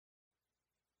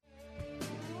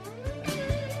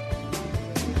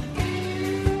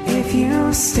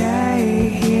you stay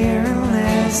here and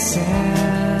listen,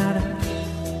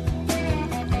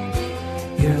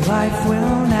 your life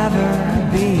will never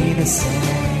be the same.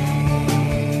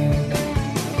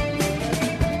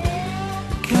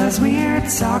 'Cause we're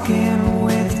talking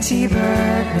with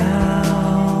T-Bird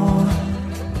now.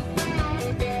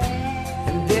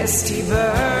 And this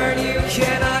T-Bird you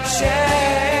cannot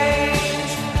change.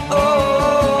 Oh,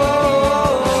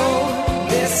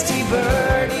 this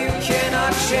T-Bird you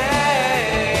cannot change.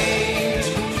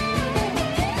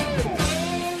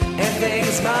 And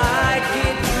things might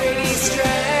get pretty strange.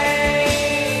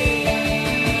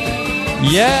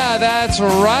 Yeah, that's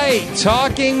right.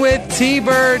 Talking with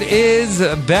T-Bird is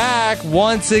back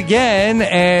once again,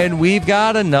 and we've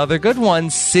got another good one.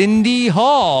 Cindy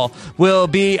Hall will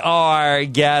be our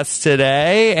guest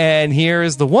today, and here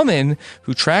is the woman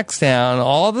who tracks down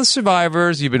all the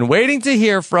survivors you've been waiting to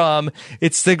hear from.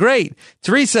 It's the great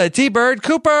Teresa T-Bird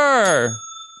Cooper.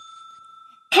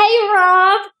 Hey,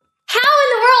 Rob. How in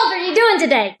the world are you doing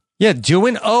today? Yeah,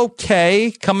 doing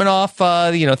okay. Coming off,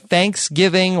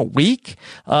 Thanksgiving week.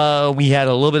 We had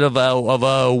a little bit of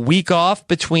a week off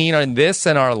between this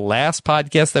and our last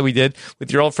podcast that we did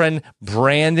with your old friend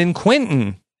Brandon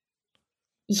Quinton.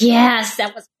 Yes,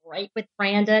 that was great with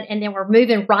Brandon. And then we're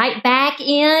moving right back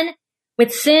in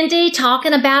with Cindy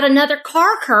talking about another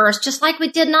car curse, just like we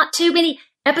did not too many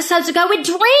episodes ago with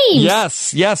Dreams.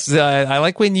 Yes. I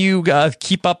like when you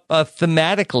keep up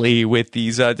thematically with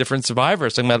these different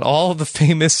survivors, talking about all of the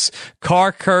famous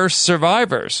car curse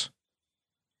survivors.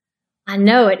 I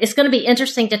know it. It's going to be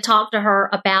interesting to talk to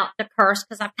her about the curse,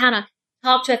 because I've kind of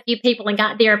talked to a few people and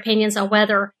got their opinions on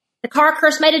whether the car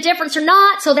curse made a difference or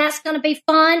not. So that's going to be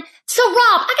fun. So, Rob,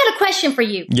 I got a question for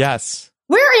you. Yes.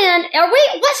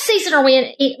 What season are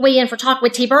we in for Talk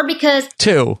with T-Bird? Because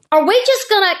 2. Are we just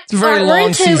going to, it's a very long we're in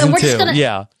 2, season and we're 2. just going to,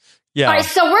 Yeah. All right,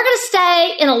 so we're going to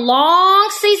stay in a long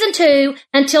season 2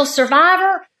 until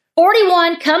Survivor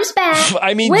 41 comes back.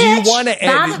 I mean, do you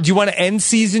want to end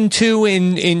season 2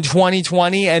 in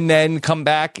 2020 and then come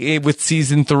back with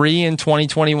season 3 in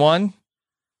 2021?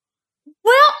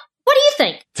 Well, what do you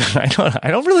think?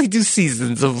 I don't really do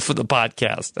seasons for the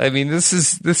podcast. I mean, this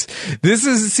is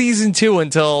season 2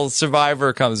 until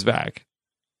Survivor comes back.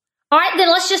 All right, then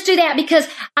let's just do that, because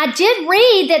I did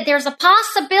read that there's a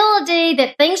possibility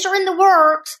that things are in the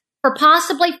works for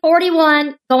possibly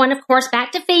 41 going, of course,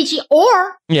 back to Fiji,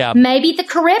 or maybe the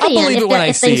Caribbean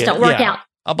if things don't work out.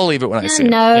 I'll believe it when I see it.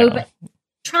 No, but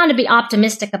trying to be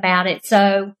optimistic about it.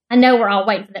 So I know we're all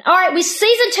waiting for that. All right,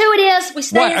 season 2 it is. We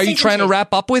stay. What, are you trying to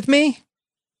wrap up with me?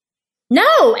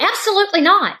 No, absolutely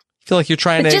not. I feel like you're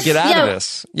trying to get out of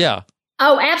this. Yeah.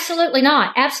 Oh, absolutely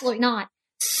not. Absolutely not.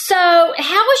 So, how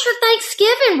was your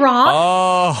Thanksgiving, Rob?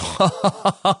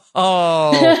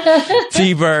 Oh,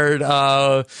 T-Bird,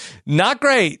 not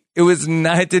great.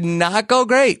 It did not go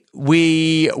great.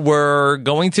 We ordered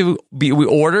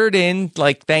in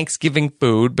like Thanksgiving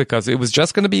food because it was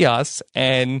just going to be us.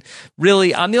 And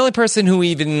really, I'm the only person who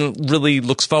even really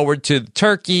looks forward to the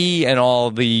turkey and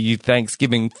all the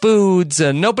Thanksgiving foods.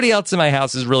 Nobody else in my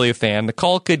house is really a fan.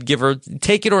 Nicole could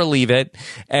take it or leave it.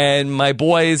 And my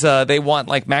boys, they want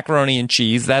like macaroni and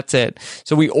cheese. That's it.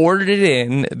 So we ordered it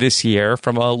in this year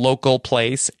from a local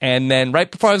place. And then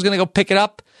right before I was going to go pick it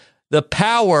up, the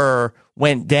power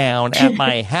went down at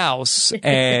my house,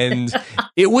 and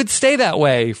it would stay that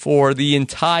way for the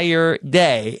entire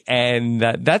day. And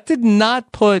that did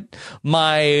not put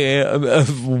my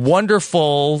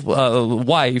wonderful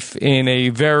wife in a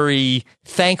very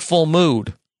thankful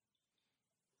mood.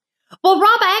 Well,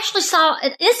 Rob, I actually saw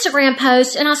an Instagram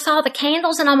post, and I saw the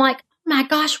candles, and I'm like, oh my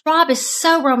gosh, Rob is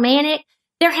so romantic.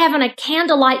 They're having a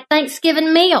candlelight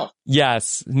Thanksgiving meal.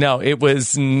 Yes. No, it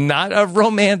was not a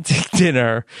romantic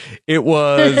dinner. It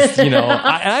was,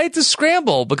 I had to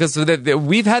scramble because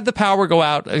we've had the power go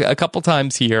out a couple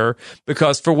times here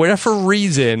because for whatever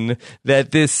reason that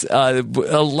this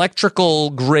electrical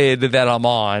grid that I'm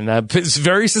on is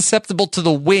very susceptible to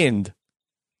the wind.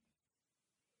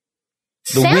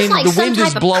 The wind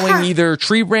is blowing either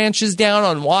tree branches down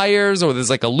on wires or there's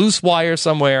like a loose wire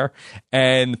somewhere,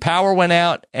 and the power went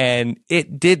out and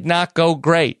it did not go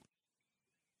great.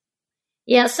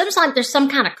 Yeah, it seems like there's some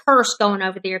kind of curse going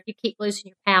over there if you keep losing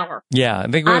your power. Yeah, I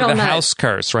think we're in the house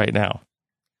curse right now.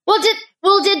 Well, did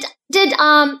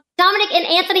Dominic and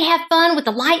Anthony have fun with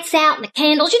the lights out and the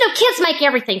candles? Kids make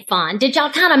everything fun. Did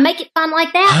y'all kind of make it fun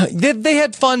like that? They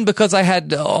had fun because I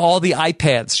had all the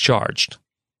iPads charged.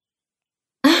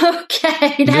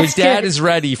 Okay, that's Your dad good. is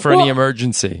ready for any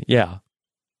emergency. Yeah.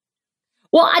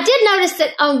 Well, I did notice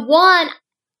that on one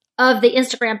of the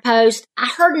Instagram posts, I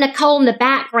heard Nicole in the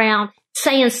background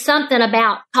saying something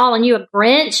about calling you a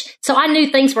Grinch. So I knew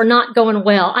things were not going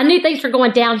well. I knew things were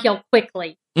going downhill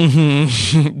quickly.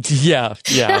 Mm-hmm. Yeah.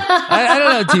 I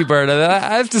don't know, T-Bird.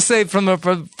 I have to say, from a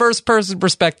first person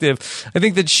perspective, I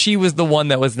think that she was the one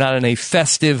that was not in a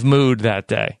festive mood that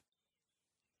day.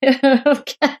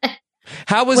 Okay.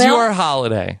 How was your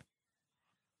holiday?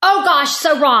 Oh gosh,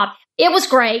 so Rob, it was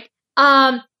great.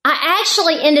 I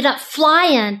actually ended up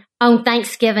flying on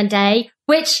Thanksgiving Day,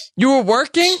 which you were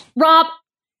working, Rob.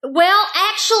 Well,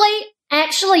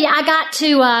 actually, I got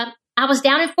to. I was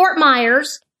down in Fort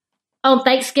Myers on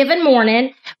Thanksgiving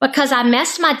morning because I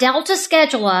messed my Delta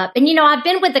schedule up. And, I've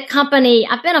been with the company.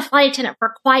 I've been a flight attendant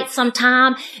for quite some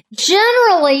time.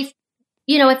 Generally,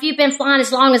 if you've been flying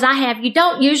as long as I have, you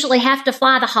don't usually have to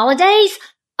fly the holidays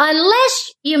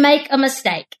unless you make a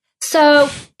mistake. So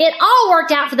it all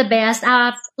worked out for the best.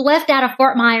 I left out of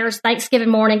Fort Myers Thanksgiving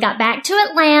morning, got back to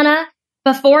Atlanta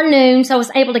before noon, so I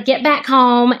was able to get back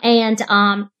home and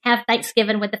have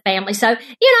Thanksgiving with the family. So,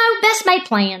 best made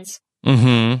plans.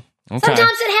 Mm-hmm. Okay.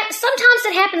 Sometimes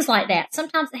it happens like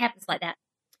that.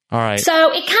 All right.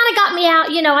 So it kind of got me out.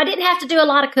 I didn't have to do a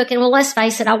lot of cooking. Well, let's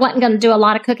face it, I wasn't going to do a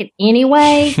lot of cooking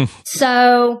anyway.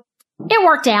 So it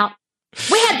worked out.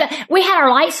 We had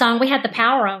our lights on. We had the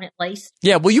power on at least.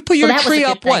 Yeah. Well, you put your tree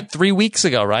up, 3 weeks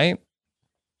ago, right?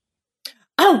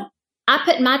 Oh, I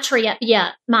put my tree up.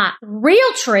 Yeah, my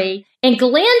real tree, and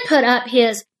Glenn put up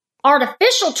his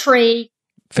artificial tree.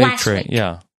 Fake tree.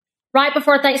 Yeah. Right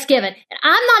before Thanksgiving. And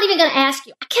I'm not even going to ask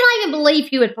you. I cannot even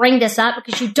believe you would bring this up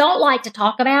because you don't like to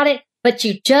talk about it, but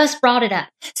you just brought it up.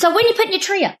 So when are you putting your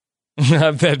tree up?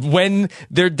 That when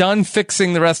they're done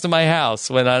fixing the rest of my house,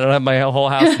 when I don't have my whole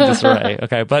house in disarray.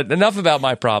 Okay, but enough about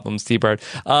my problems, T-Bird.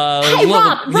 Hey,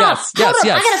 Rob, yes. I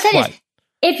gotta say this.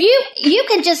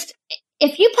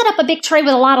 If you put up a big tree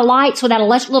with a lot of lights with that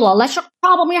little electric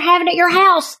problem you're having at your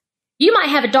house, you might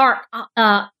have a dark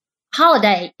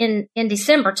holiday in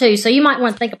December too, so you might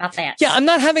want to think about that. Yeah, I'm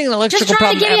not having an electrical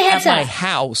problem at my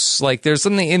house. Like there's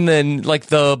something in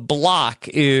the block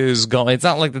is going. It's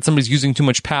not like that somebody's using too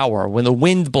much power when the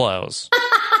wind blows.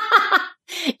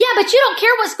 Yeah, but you don't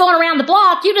care what's going around the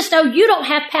block. You just know you don't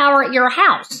have power at your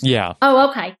house. Yeah. Oh,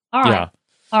 okay. All right. Yeah.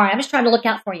 All right, I'm just trying to look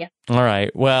out for you. All right.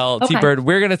 Well, okay. T-Bird,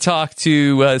 we're going to talk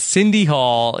to Cindy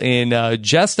Hall in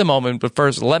just a moment. But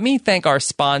first, let me thank our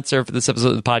sponsor for this episode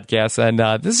of the podcast.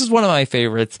 And this is one of my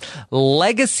favorites,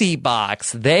 Legacy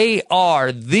Box. They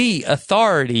are the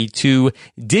authority to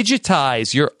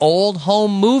digitize your old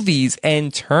home movies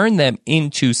and turn them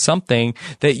into something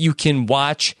that you can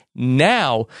watch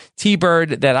now.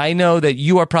 T-Bird, that I know that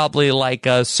you are probably like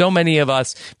so many of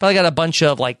us, probably got a bunch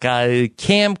of like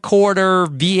camcorder,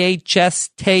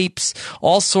 VHS tapes,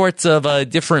 all sorts of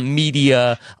different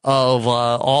media of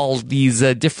all these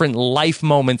different life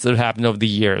moments that have happened over the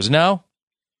years, no?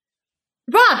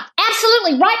 Rob,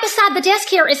 absolutely. Right beside the desk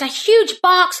here is a huge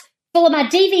box full of my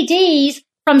DVDs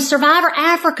from Survivor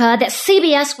Africa that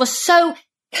CBS was so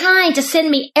kind to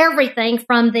send me everything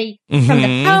from the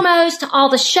promos to all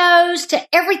the shows to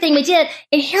everything we did,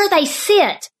 and here they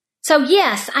sit. So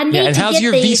yes, I need to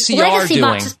get these VCR Legacy doing?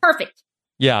 boxes perfect.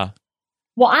 Yeah.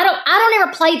 Well, I don't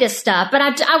ever play this stuff, but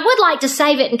I would like to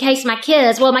save it in case my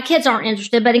kids aren't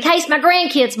interested, but in case my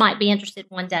grandkids might be interested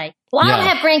one day. Well, I don't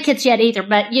have grandkids yet either,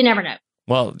 but you never know.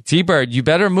 Well, T-Bird, you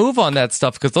better move on that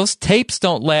stuff because those tapes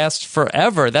don't last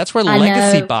forever. That's where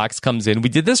Legacy Box comes in. We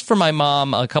did this for my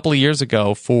mom a couple of years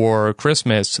ago for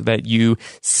Christmas, that you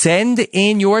send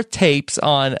in your tapes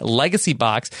on Legacy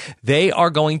Box. They are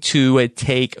going to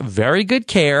take very good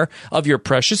care of your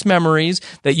precious memories,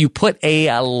 that you put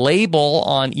a label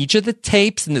on each of the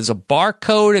tapes, and there's a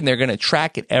barcode, and they're going to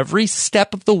track it every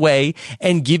step of the way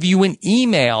and give you an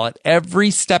email at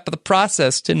every step of the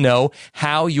process to know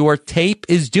how your tape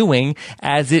is doing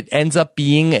as it ends up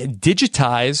being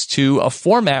digitized to a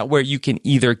format where you can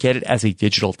either get it as a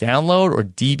digital download or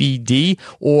DVD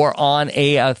or on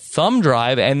a thumb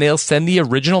drive, and they'll send the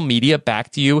original media back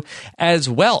to you as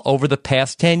well. Over the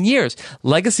past 10 years,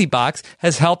 Legacy Box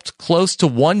has helped close to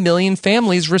 1 million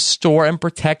families restore and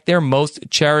protect their most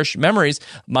cherished memories.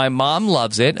 My mom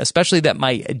loves it, especially that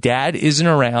my dad isn't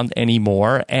around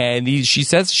anymore, and she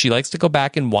says she likes to go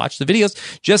back and watch the videos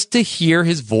just to hear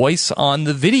his voice on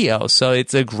the video. So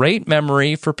it's a great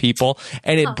memory for people,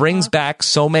 and it brings back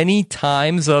so many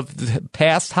times of the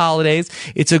past holidays.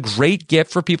 It's a great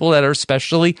gift for people that are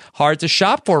especially hard to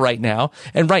shop for right now.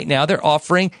 And right now they're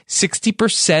offering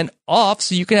 60% off,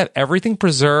 so you can have everything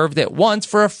preserved at once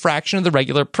for a fraction of the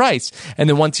regular price. And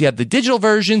then once you have the digital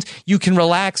versions, you can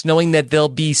relax knowing that they'll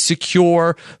be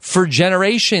secure for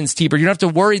generations, T-Bird. You don't have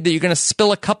to worry that you're going to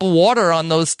spill a cup of water on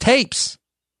those tapes.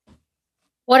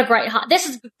 What a great this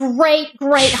is a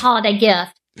great holiday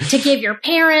gift to give your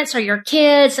parents or your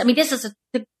kids. I mean, this is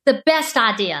the best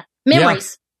idea.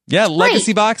 Memories. Yeah,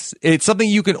 Legacy Box. It's something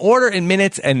you can order in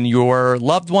minutes and your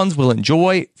loved ones will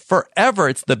enjoy forever.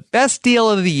 It's the best deal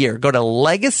of the year. Go to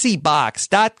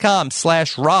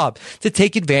legacybox.com/Rob to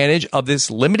take advantage of this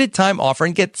limited time offer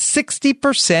and get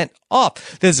 60%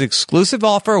 off. This exclusive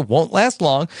offer won't last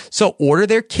long, so order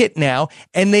their kit now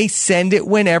and they send it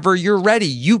whenever you're ready.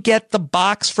 You get the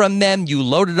box from them, you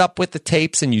load it up with the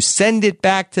tapes and you send it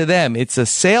back to them. It's a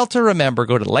sale to remember.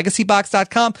 Go to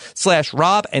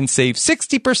legacybox.com/Rob and save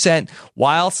 60%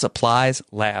 while supplies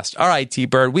last. All right,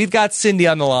 T-Bird, we've got Cindy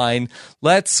on the line.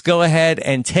 Let's go ahead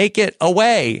and take it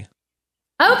away.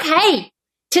 Okay.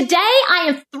 Today, I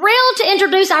am thrilled to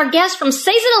introduce our guest from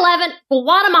season 11,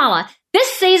 Guatemala. This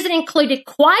season included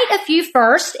quite a few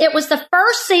firsts. It was the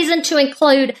first season to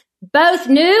include both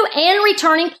new and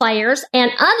returning players.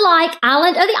 And unlike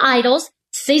Island of the Idols,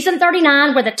 season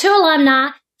 39, where the two alumni,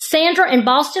 Sandra and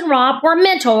Boston Rob, were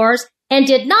mentors and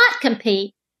did not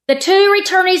compete, the two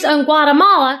returnees on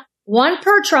Guatemala, one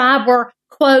per tribe, were,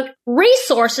 quote,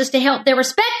 resources to help their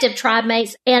respective tribe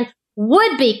mates and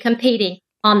would be competing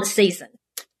on the season.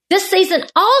 This season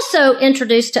also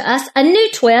introduced to us a new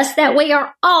twist that we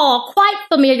are all quite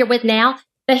familiar with now,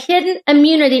 the hidden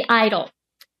immunity idol.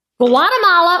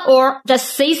 Guatemala, or the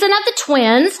season of the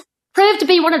twins, proved to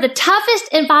be one of the toughest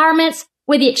environments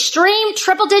with the extreme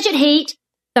triple-digit heat,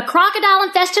 the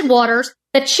crocodile-infested waters,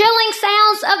 the chilling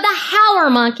sounds of the howler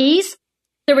monkeys,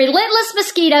 the relentless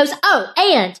mosquitoes. Oh,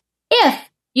 and if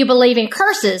you believe in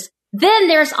curses, then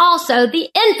there's also the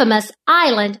infamous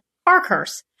island car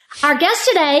curse. Our guest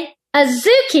today, a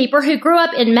zookeeper who grew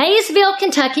up in Maysville,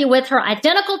 Kentucky with her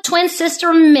identical twin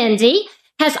sister, Mindy,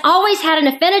 has always had an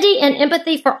affinity and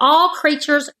empathy for all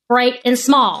creatures, great and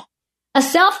small. A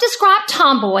self-described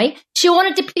tomboy, she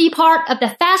wanted to be part of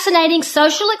the fascinating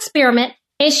social experiment,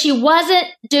 and she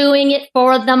wasn't doing it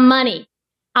for the money.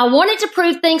 I wanted to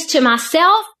prove things to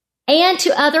myself and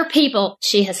to other people,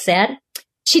 she has said.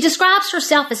 She describes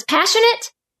herself as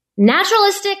passionate,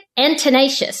 naturalistic, and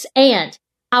tenacious, and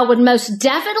I would most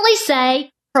definitely say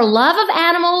her love of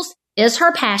animals is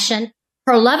her passion,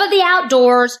 her love of the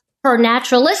outdoors, her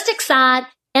naturalistic side,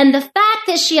 and the fact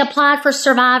that she applied for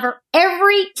Survivor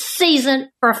every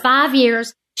season for 5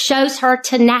 years shows her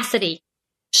tenacity.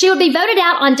 She would be voted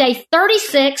out on day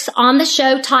 36 on the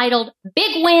show titled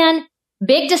Big Win,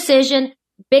 Big Decision,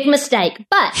 Big Mistake,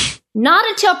 but not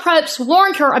until Probst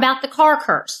warned her about the car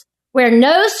curse, where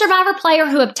no Survivor player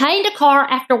who obtained a car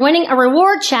after winning a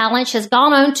reward challenge has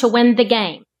gone on to win the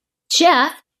game.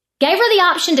 Jeff gave her the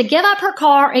option to give up her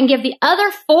car and give the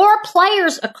other 4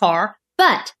 players a car,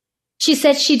 but she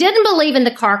said she didn't believe in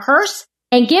the car curse,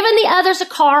 and giving the others a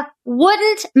car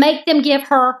wouldn't make them give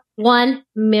her $1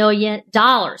 million.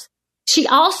 She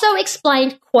also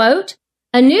explained, quote,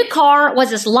 a new car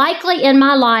was as likely in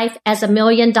my life as $1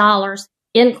 million,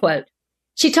 end quote.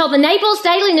 She told the Naples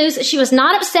Daily News that she was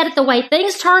not upset at the way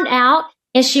things turned out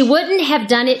and she wouldn't have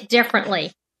done it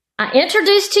differently. I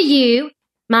introduced to you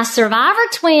my Survivor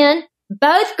twin,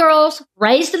 both girls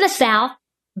raised in the South,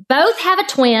 both have a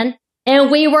twin,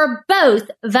 and we were both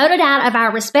voted out of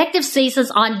our respective seasons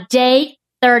on day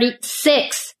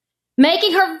 36,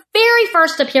 making her very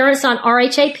first appearance on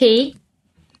RHAP.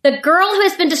 The girl who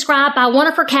has been described by one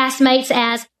of her castmates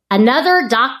as another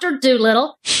Dr.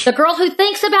 Dolittle, the girl who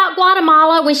thinks about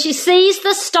Guatemala when she sees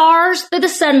the stars through the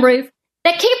sunroof,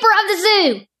 the keeper of the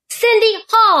zoo, Cindy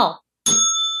Hall.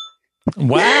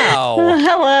 Wow.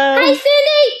 Hello. Hi,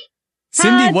 Cindy.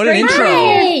 Cindy, what an intro.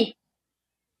 Hi.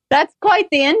 That's quite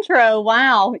the intro.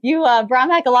 Wow. You brought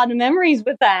back a lot of memories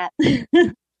with that.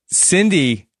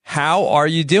 Cindy, how are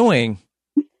you doing?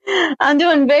 I'm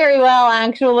doing very well,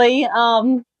 actually.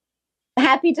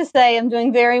 Happy to say I'm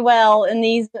doing very well in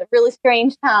these really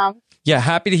strange times. Yeah,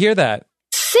 happy to hear that.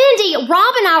 Cindy,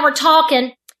 Rob and I were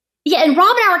talking.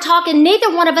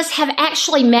 Neither one of us have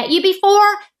actually met you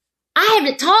before. I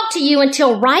haven't talked to you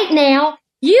until right now.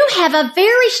 You have a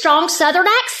very strong Southern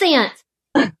accent.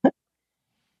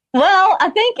 Well, I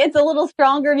think it's a little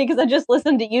stronger because I just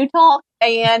listened to you talk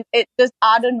and it just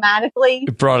automatically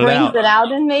brings it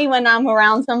out in me when I'm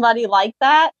around somebody like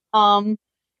that.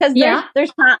 Because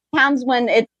there's times when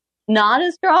it's not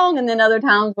as strong and then other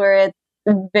times where it's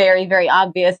very, very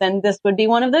obvious. And this would be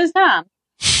one of those times.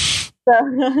 So,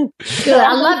 good.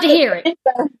 I love to hear it.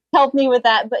 Help me with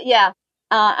that. But yeah,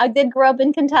 I did grow up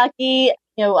in Kentucky.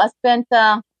 You know, I spent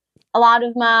a lot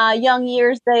of my young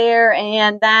years there,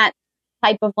 and that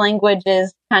type of language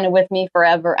is kind of with me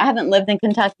forever. I haven't lived in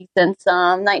Kentucky since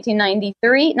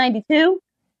 1993, 92.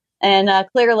 And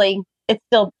clearly it's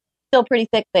still still pretty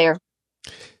thick there.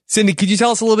 Cindy, could you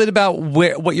tell us a little bit about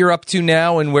what you're up to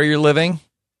now and where you're living?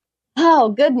 Oh,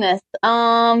 goodness.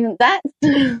 That's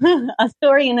a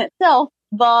story in itself,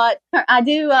 but I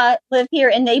do live here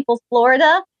in Naples,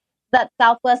 Florida. That's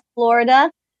Southwest Florida.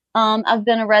 I've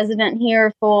been a resident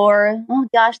here for,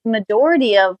 the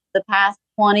majority of the past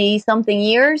 20-something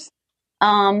years.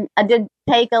 I did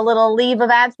take a little leave of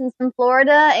absence from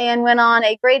Florida and went on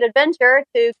a great adventure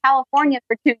to California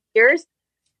for 2 years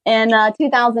in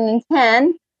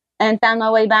 2010 and found my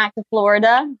way back to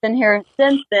Florida. Been here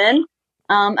since then.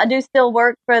 I do still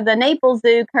work for the Naples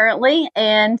Zoo currently,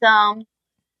 and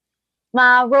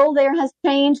my role there has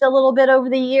changed a little bit over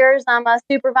the years. I'm a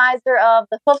supervisor of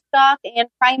the hoofstock and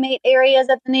primate areas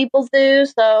at the Naples Zoo.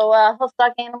 So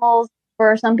hoofstock animals,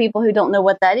 for some people who don't know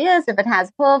what that is, if it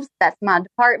has hoofs, that's my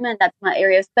department. That's my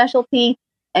area of specialty.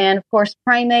 And, of course,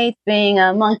 primates being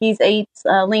monkeys, apes,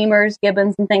 lemurs,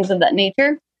 gibbons, and things of that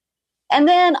nature. And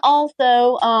then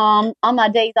also on my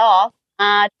days off,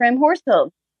 I trim horse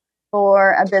hooves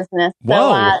for a business. Whoa.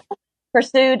 So I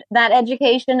pursued that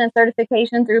education and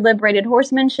certification through Liberated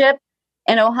Horsemanship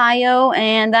in Ohio,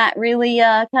 and that really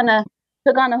kind of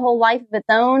took on a whole life of its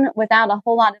own without a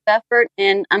whole lot of effort,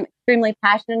 and I'm extremely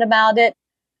passionate about it,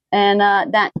 and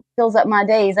that fills up my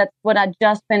days. That's what I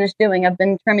just finished doing. I've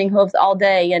been trimming hooves all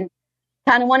day and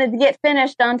kind of wanted to get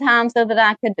finished on time so that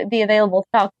I could be available to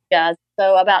talk to you guys.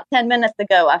 So about 10 minutes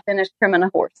ago, I finished trimming a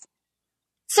horse.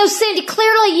 So, Cindy,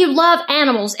 clearly you love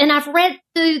animals, and I've read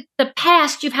through the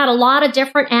past you've had a lot of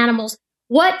different animals.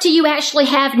 What do you actually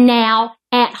have now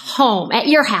at home, at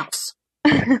your house?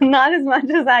 Not as much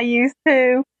as I used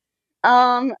to.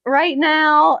 Right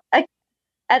now,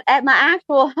 at my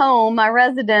actual home, my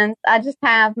residence, I just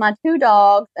have my 2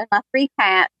 dogs and my 3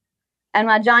 cats and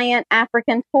my giant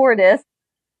African tortoise.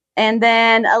 And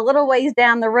then a little ways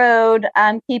down the road,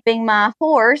 I'm keeping my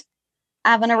horse. I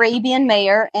have an Arabian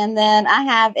mare, and then I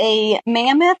have a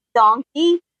mammoth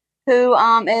donkey who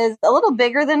is a little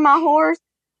bigger than my horse.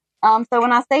 So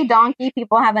when I say donkey,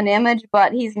 people have an image,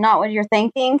 but he's not what you're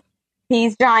thinking.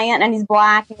 He's giant, and he's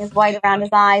black, and he's white around his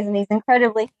eyes, and he's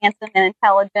incredibly handsome and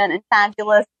intelligent and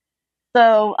fabulous.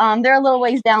 So they're a little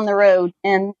ways down the road,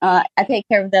 and I take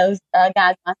care of those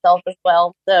guys myself as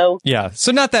well. So yeah,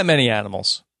 so not that many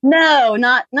animals. No,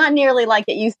 not nearly like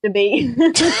it used to be.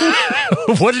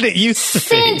 What did it used to be?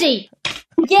 Cindy!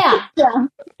 Yeah.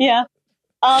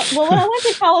 Well, when I went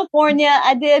to California,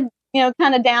 I did,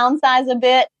 kind of downsize a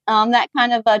bit, that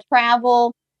kind of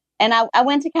travel. And I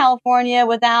went to California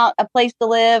without a place to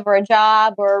live or a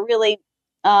job or really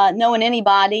knowing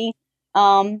anybody.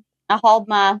 I hauled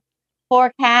my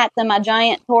 4 cats and my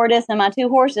giant tortoise and my 2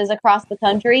 horses across the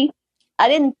country. I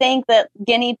didn't think that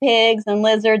guinea pigs and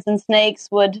lizards and snakes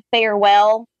would fare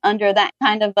well under that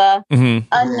kind of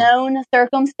unknown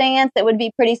circumstance. It would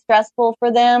be pretty stressful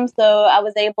for them. So I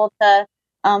was able to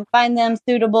find them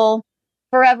suitable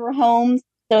forever homes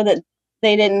so that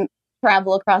they didn't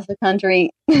travel across the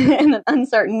country in an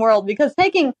uncertain world. Because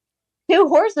taking 2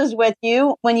 horses with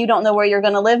you when you don't know where you're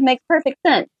going to live makes perfect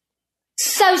sense.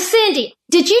 So, Cindy,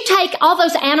 did you take all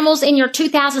those animals in your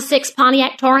 2006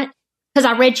 Pontiac Torrent? Because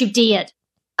I read you did.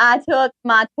 I took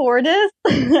my tortoise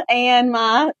and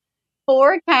my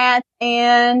 4 cats,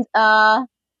 and I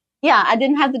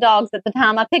didn't have the dogs at the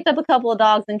time. I picked up a couple of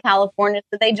dogs in California,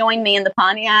 so they joined me in the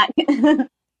Pontiac.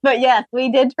 But yes, we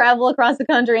did travel across the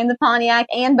country in the Pontiac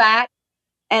and back.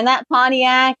 And that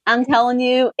Pontiac, I'm telling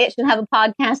you, it should have a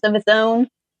podcast of its own.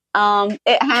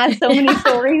 It has so many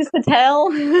stories to tell.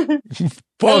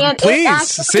 Well,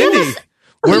 please, Cindy,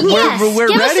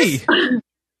 we're ready.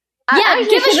 Yeah,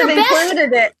 give us your best.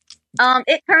 It.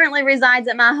 It currently resides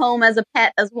at my home as a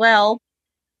pet as well.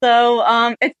 So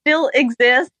it still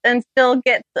exists and still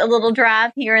gets a little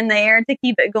drive here and there to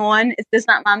keep it going. It's just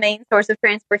not my main source of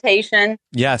transportation.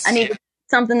 Yes. I needed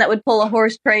something that would pull a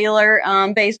horse trailer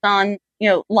based on,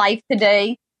 life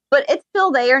today. But it's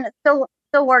still there, and it still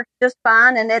works just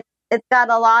fine. And it's got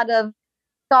a lot of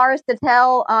scars to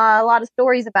tell, a lot of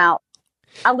stories about.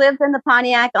 I lived in the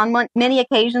Pontiac on many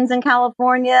occasions in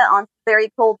California on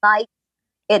very cold nights.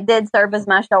 It did serve as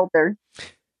my shelter.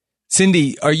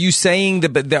 Cindy, are you saying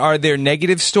that are there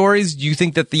negative stories? Do you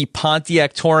think that the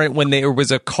Pontiac Torrent, when there was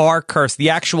a car curse, the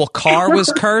actual car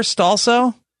was cursed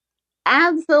also?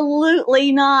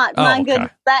 Absolutely not. My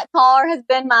goodness, that car has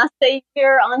been my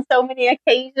savior on so many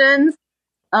occasions.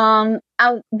 I'm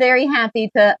very happy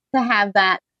to have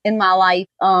that in my life.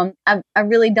 I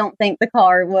really don't think the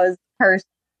car was cursed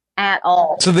at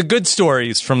all. So the good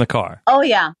stories from the car. Oh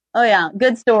yeah.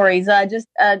 Good stories. Just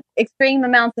extreme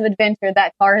amounts of adventure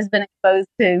that car has been exposed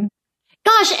to.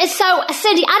 Gosh, and so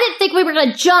Cindy, I didn't think we were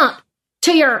going to jump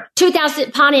to your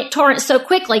 2000 Pontiac Torrent so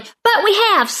quickly, but we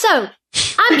have. So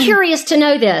I'm curious to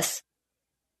know this.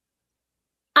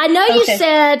 I know you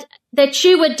said that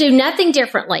you would do nothing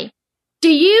differently.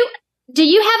 Do you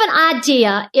have an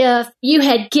idea if you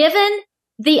had given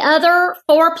the other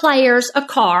 4 players a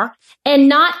car and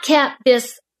not kept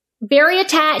this very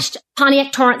attached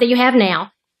Pontiac Torrent that you have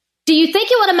now? Do you think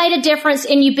it would have made a difference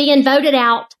in you being voted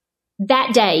out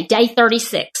that day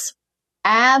 36?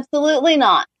 Absolutely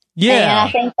not. Yeah. And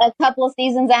I think a couple of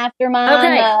seasons after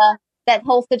mine, that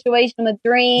whole situation with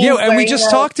Dreams. Yeah, and we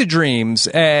just talked to Dreams,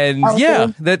 and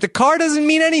that the car doesn't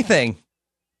mean anything.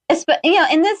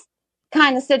 In this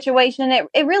kind of situation,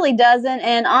 it really doesn't.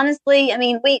 And honestly, I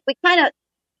mean, we kind of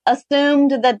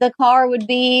assumed that the car would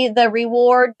be the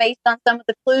reward based on some of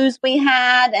the clues we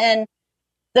had, and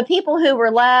the people who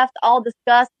were left all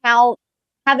discussed how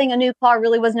having a new car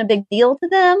really wasn't a big deal to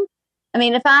them. I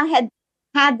mean, if I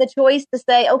had the choice to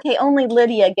say, okay, only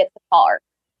Lydia gets a car,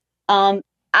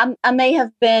 I may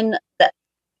have been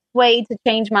swayed to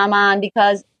change my mind,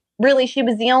 because really she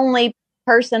was the only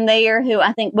person there who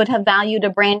I think would have valued a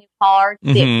brand new car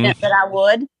to the extent that I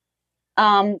would.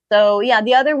 So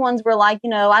the other ones were like,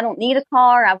 I don't need a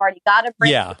car. I've already got a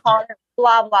brand new car,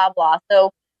 blah, blah, blah.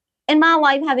 So in my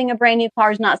life, having a brand new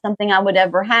car is not something I would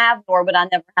ever have, nor would I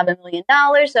never have $1 million.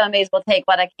 So I may as well take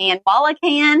what I can while I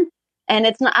can. And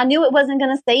it's not, I knew it wasn't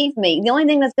going to save me. The only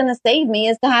thing that's going to save me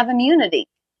is to have immunity.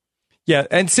 Yeah.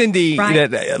 And Cindy,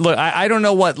 look, I don't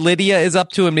know what Lydia is up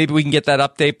to, and maybe we can get that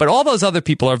update, but all those other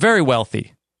people are very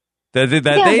wealthy. They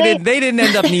didn't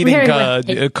end up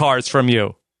needing cars from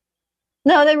you.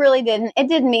 No, they really didn't. It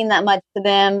didn't mean that much to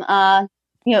them.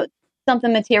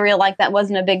 Something material like that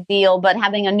wasn't a big deal, but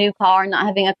having a new car, not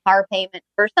having a car payment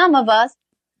for some of us,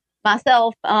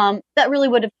 myself, that really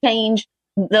would have changed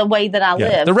the way that I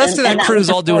live. The rest of that crew's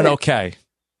all doing okay.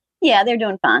 Yeah, they're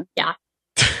doing fine. Yeah.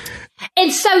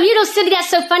 And so, Cindy, that's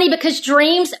so funny, because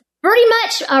Dreams, pretty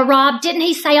much, Rob, didn't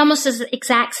he say almost the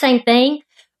exact same thing?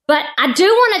 But I do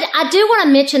want to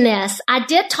mention this. I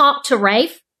did talk to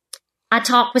Rafe. I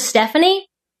talked with Stephanie,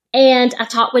 and I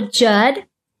talked with Judd,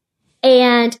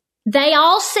 and they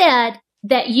all said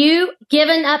that you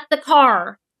giving up the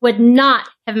car would not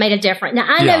have made a difference. Now,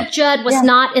 I know Judd was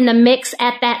not in the mix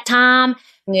at that time,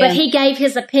 but he gave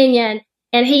his opinion,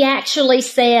 and he actually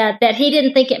said that he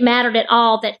didn't think it mattered at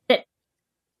all, that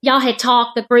y'all had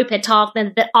talked, the group had talked,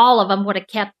 and that all of them would have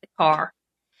kept the car.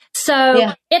 So if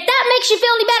that makes you feel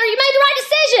any better, you made the right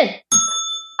decision.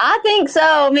 I think so.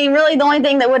 I mean, really, the only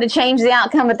thing that would have changed the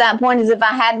outcome at that point is if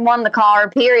I hadn't won the car,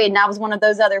 period, and I was one of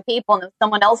those other people and it was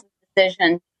someone else's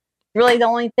decision. Really, the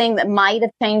only thing that might have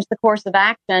changed the course of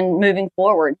action moving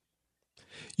forward.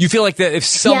 You feel like that if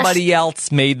somebody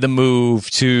else made the move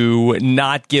to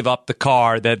not give up the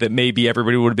car, that maybe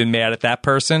everybody would have been mad at that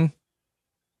person?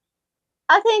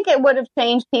 I think it would have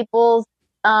changed people's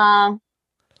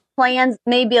plans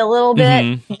maybe a little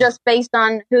bit, just based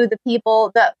on who the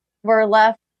people that were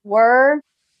left were.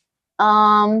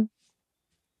 I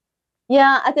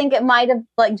think it might have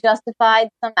justified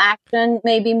some action,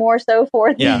 maybe more so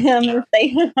for them if they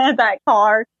had that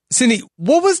car. Cindy,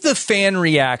 what was the fan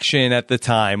reaction at the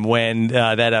time when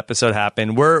that episode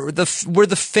happened? Were the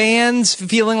fans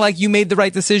feeling like you made the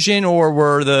right decision, or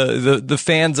were the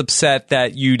fans upset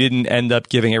that you didn't end up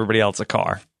giving everybody else a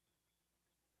car?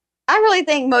 I really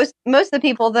think most of the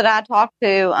people that I talked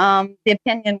to, the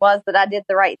opinion was that I did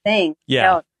the right thing.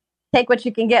 Yeah. Take what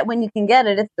you can get when you can get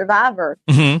it. It's Survivor.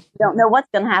 You don't know what's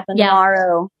going to happen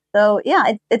tomorrow. So,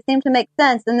 it seemed to make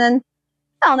sense. And then,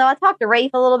 I don't know, I talked to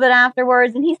Rafe a little bit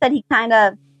afterwards, and he said he kind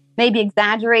of maybe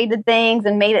exaggerated things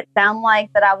and made it sound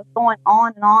like that I was going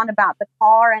on and on about the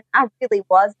car, and I really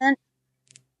wasn't.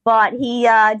 But he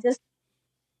just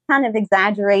kind of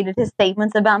exaggerated his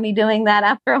statements about me doing that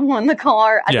after I won the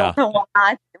car. I don't know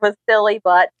why. It was silly,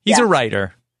 but he's a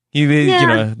writer. He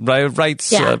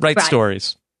writes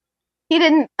stories. He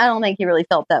didn't. I don't think he really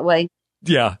felt that way.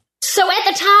 Yeah. So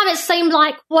at the time, it seemed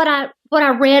like what I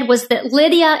read was that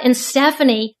Lydia and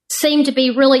Stephanie seemed to be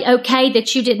really okay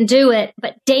that you didn't do it,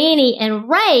 but Danny and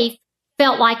Rafe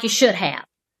felt like you should have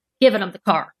given them the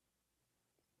car.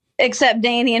 Except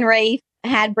Danny and Rafe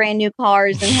had brand new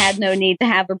cars and had no need to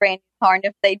have a brand new car. And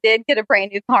if they did get a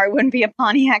brand new car, it wouldn't be a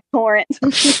Pontiac Torrent.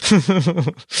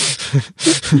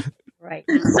 Right.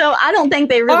 So I don't think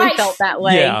they really felt that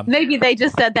way. Yeah. Maybe they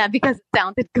just said that because it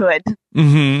sounded good.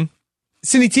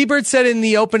 Cindy, T-Bird said in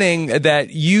the opening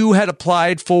that you had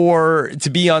applied to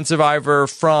be on Survivor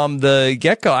from the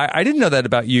get-go. I didn't know that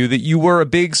about you, that you were a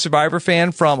big Survivor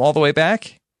fan from all the way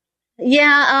back.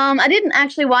 Yeah, I didn't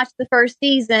actually watch the first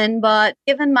season, but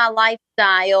given my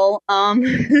lifestyle,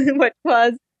 which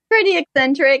was pretty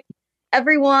eccentric.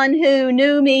 Everyone who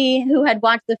knew me, who had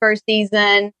watched the first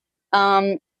season,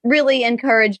 really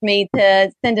encouraged me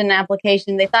to send an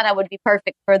application. They thought I would be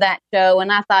perfect for that show.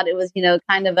 And I thought it was,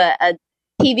 kind of a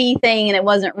TV thing and it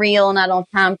wasn't real. And I don't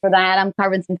have time for that. I'm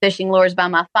carving some fishing lures by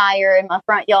my fire in my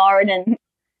front yard and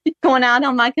going out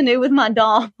on my canoe with my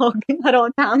dog. I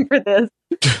don't have time for this.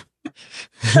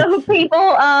 So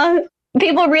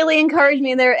people really encouraged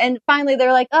me there. And finally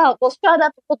they're like, oh, well, shut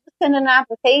up. We'll just send an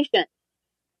application.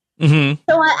 Mm-hmm.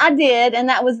 So I did, and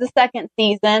that was the second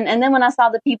season. And then when I saw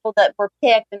the people that were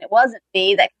picked and it wasn't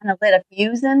me, that kind of lit a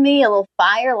fuse in me, a little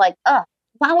fire, like,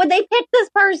 why would they pick this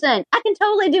person? I can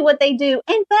totally do what they do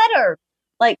and better.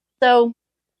 So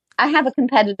I have a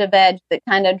competitive edge that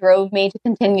kind of drove me to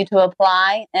continue to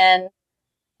apply. And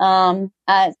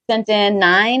I sent in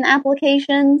 9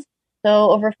 applications. So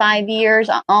over 5 years,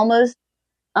 almost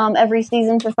every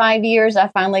season for 5 years, I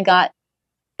finally got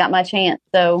my chance.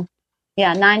 So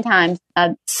yeah, 9 times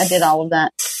I did all of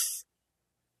that.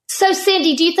 So,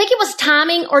 Cindy, do you think it was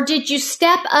timing or did you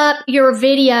step up your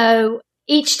video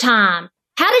each time?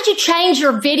 How did you change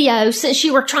your video since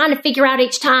you were trying to figure out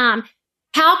each time,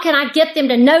 how can I get them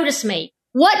to notice me?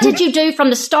 What did you do from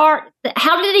the start?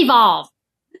 How did it evolve?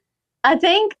 I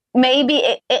think maybe,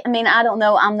 I don't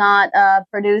know. I'm not a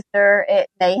producer. It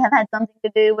may have had something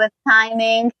to do with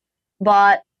timing,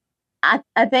 but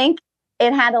I think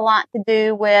it had a lot to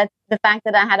do with the fact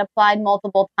that I had applied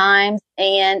multiple times.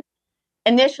 And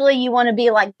initially you want to be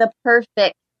like the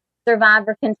perfect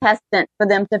Survivor contestant for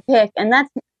them to pick. And that's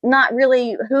not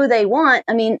really who they want.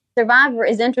 I mean, Survivor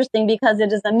is interesting because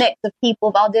it is a mix of people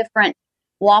of all different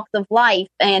walks of life,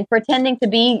 and pretending to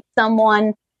be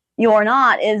someone you're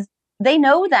not they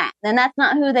know that, and that's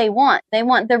not who they want. They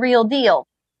want the real deal.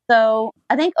 So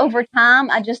I think over time,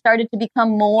 I just started to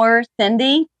become more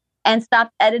Cindy and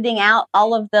stopped editing out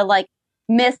all of the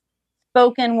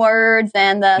misspoken words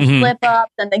and the slip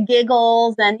ups and the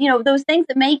giggles and, those things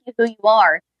that make you who you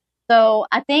are. So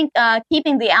I think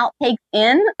keeping the outtakes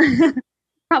in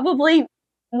probably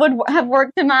would have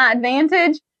worked to my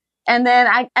advantage. And then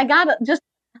I got just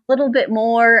a little bit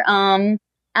more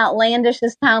outlandish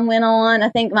as time went on. I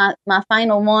think my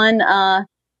final one,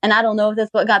 and I don't know if this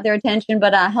is what got their attention,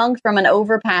 but I hung from an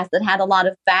overpass that had a lot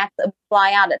of bats that would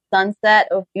fly out at sunset,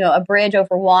 a bridge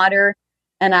over water.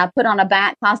 And I put on a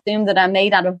bat costume that I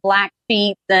made out of black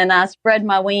sheets, and I spread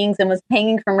my wings and was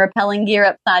hanging from rappelling gear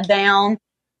upside down.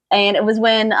 And it was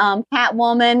when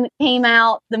Catwoman came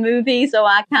out, the movie, so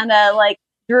I kind of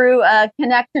drew a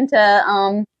connection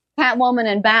to Catwoman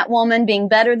and Batwoman being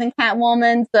better than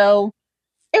Catwoman. So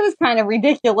it was kind of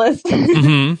ridiculous.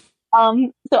 Mm-hmm.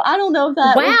 So I don't know if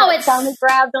that finally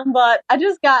grabbed them, but I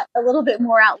just got a little bit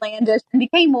more outlandish and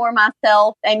became more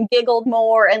myself and giggled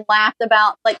more and laughed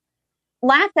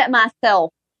at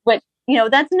myself, which,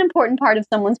 that's an important part of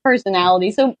someone's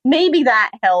personality. So maybe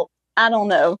that helped. I don't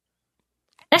know.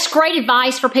 That's great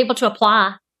advice for people to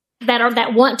apply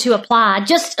that want to apply.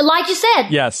 Just like you said.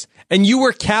 Yes. And you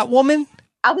were Catwoman?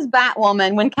 I was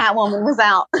Batwoman when Catwoman was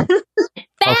out.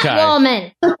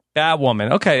 Batwoman. Okay.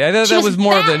 Batwoman. Okay. I thought that was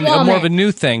more of a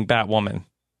new thing, Batwoman.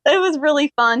 It was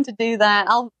really fun to do that.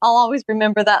 I'll always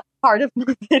remember that part of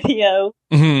my video.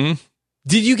 Mm-hmm.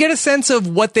 Did you get a sense of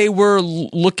what they were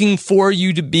looking for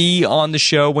you to be on the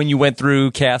show when you went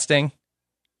through casting?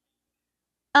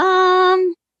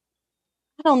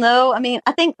 I don't know. I mean,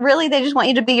 I think really they just want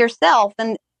you to be yourself.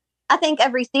 And I think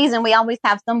every season we always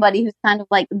have somebody who's kind of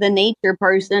like the nature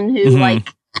person who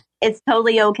it's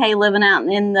totally okay living out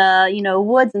in the,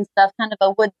 woods and stuff, kind of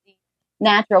a woodsy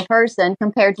natural person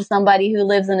compared to somebody who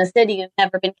lives in a city who's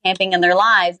never been camping in their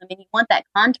lives. I mean, you want that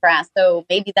contrast. So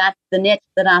maybe that's the niche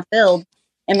that I filled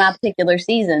in my particular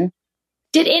season.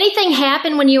 Did anything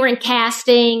happen when you were in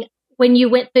casting, when you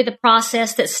went through the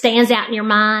process that stands out in your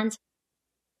mind?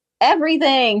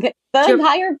 Everything, the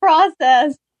entire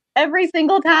process, every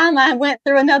single time I went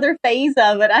through another phase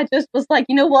of it, I just was like,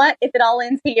 you know what? If it all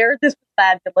ends here, this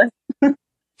was fabulous.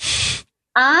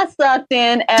 I sucked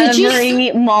in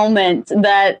every moment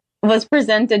that was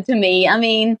presented to me. I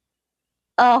mean,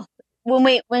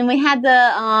 when we had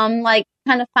the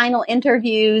kind of final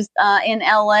interviews in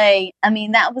LA, I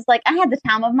mean, that was I had the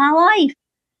time of my life.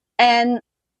 And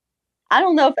I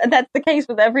don't know if that's the case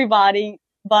with everybody,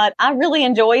 but I really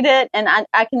enjoyed it. And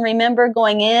I can remember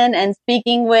going in and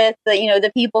speaking with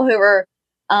the people who were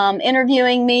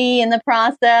interviewing me in the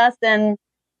process, and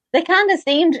they kind of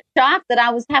seemed shocked that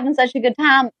I was having such a good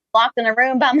time locked in a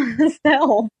room by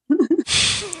myself.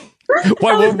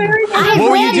 What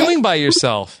were you doing by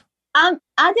yourself? I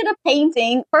did a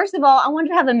painting. First of all, I wanted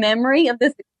to have a memory of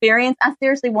this experience. I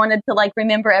seriously wanted to like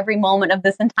remember every moment of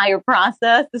this entire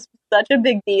process. This was such a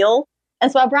big deal.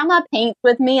 And so I brought my paints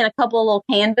with me and a couple of little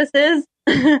canvases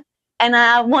and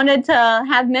I wanted to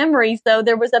have memories. So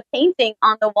there was a painting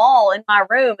on the wall in my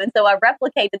room. And so I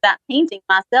replicated that painting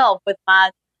myself with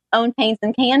my own paints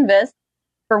and canvas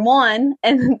for one.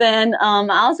 And then I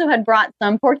also had brought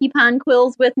some porcupine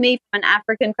quills with me from an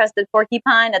African crested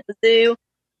porcupine at the zoo.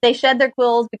 They shed their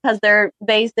quills because they're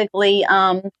basically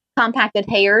compacted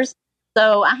hairs.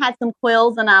 So I had some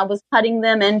quills and I was cutting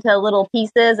them into little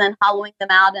pieces and hollowing them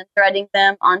out and threading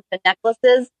them onto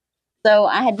necklaces. So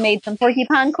I had made some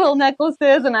porcupine quill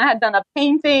necklaces and I had done a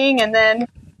painting. And then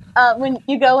when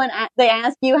you go and they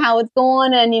ask you how it's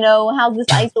going and, you know, how's this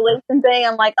isolation thing?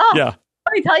 I'm like, oh, yeah.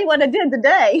 Let me tell you what I did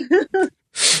today.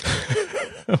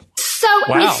 So,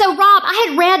 wow. So Rob, I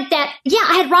had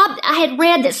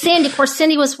read that Cindy, of course,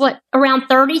 Cindy was what, around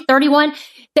 30, 31,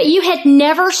 that you had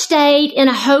never stayed in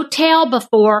a hotel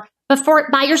before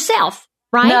by yourself,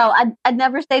 right? No, I'd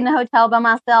never stayed in a hotel by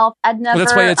myself. I'd never. Well,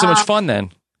 that's why you had so much fun then.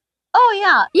 Oh,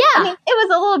 yeah. Yeah. I mean, it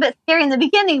was a little bit scary in the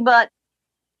beginning, but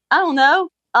I don't know.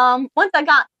 Once I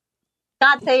got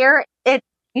there, it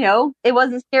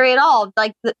wasn't scary at all.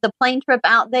 Like the plane trip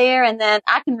out there. And then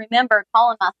I can remember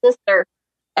calling my sister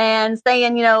and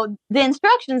saying, you know, the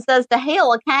instruction says to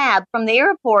hail a cab from the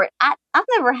airport. I've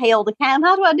never hailed a cab.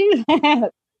 How do I do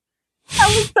that? I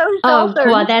was so sheltered.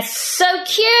 Oh, well, that's so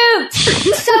cute.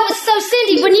 so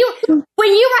Cindy, when you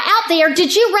were out there,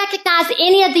 did you recognize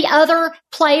any of the other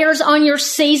players on your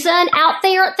season out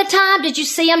there at the time? Did you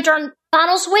see them during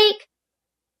finals week?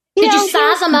 Did you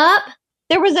size them up?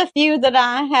 There was a few that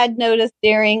I had noticed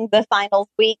during the finals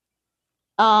week.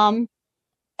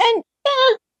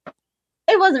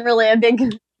 It wasn't really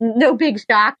no big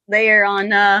shock there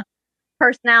on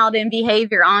personality and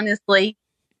behavior, honestly.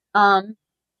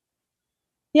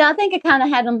 Yeah, I think I kind of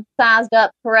had them sized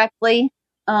up correctly.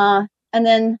 And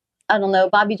then, I don't know,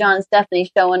 Bobby John and Stephanie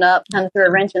showing up kind of threw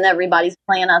a wrench in everybody's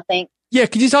plan, I think. Yeah,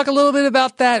 could you talk a little bit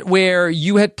about that, where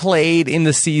you had played in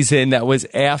the season that was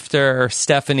after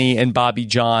Stephanie and Bobby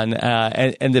John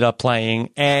ended up playing,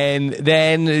 and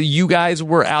then you guys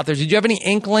were out there. Did you have any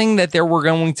inkling that there were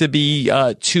going to be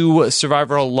two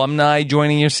Survivor alumni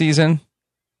joining your season?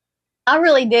 I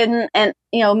really didn't, and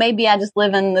maybe I just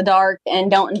live in the dark and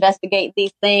don't investigate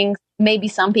these things. Maybe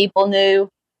some people knew,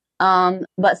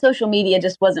 but social media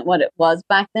just wasn't what it was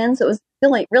back then, so it was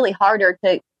really, really harder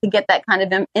to get that kind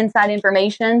of inside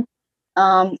information.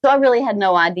 So I really had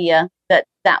no idea that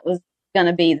was going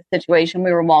to be the situation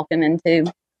we were walking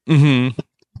into. Mm-hmm.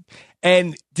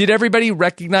 And did everybody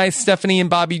recognize Stephanie and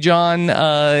Bobby John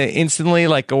instantly?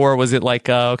 Or was it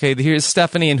okay, here's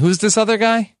Stephanie and who's this other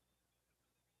guy?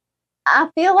 I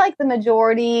feel like the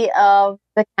majority of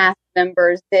the cast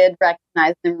members did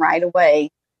recognize them right away.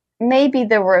 Maybe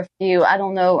there were a few, I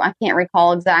don't know, I can't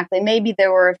recall exactly. Maybe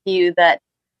there were a few that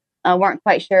weren't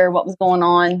quite sure what was going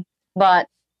on, but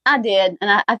I did,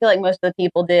 and I feel like most of the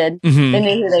people did. Mm-hmm. They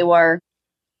knew who they were.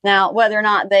 Now, whether or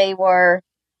not they were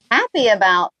happy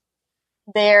about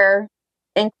their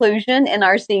inclusion in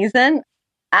our season,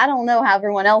 I don't know how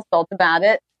everyone else felt about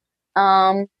it.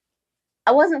 I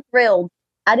wasn't thrilled.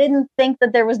 I didn't think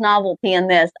that there was novelty in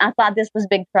this. I thought this was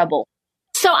big trouble.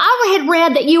 So I had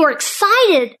read that you were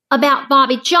excited about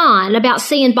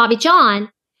seeing Bobby John.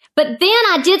 But then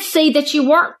I did see that you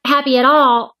weren't happy at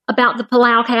all about the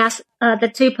Palau cast, the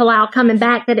two Palau coming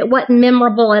back, that it wasn't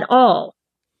memorable at all.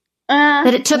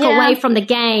 That it took away from the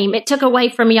game. It took away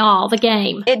from y'all, the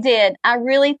game. It did. I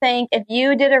really think if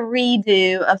you did a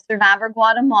redo of Survivor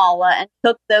Guatemala and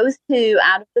took those two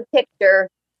out of the picture,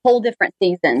 whole different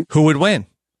season. Who would win?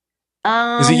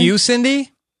 Is it you, Cindy?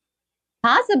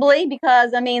 Possibly,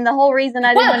 because, the whole reason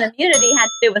I didn't win immunity had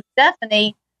to do with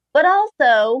Stephanie. But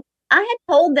also, I had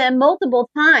told them multiple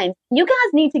times, you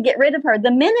guys need to get rid of her. The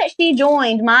minute she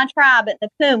joined my tribe at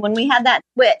Nakum, when we had that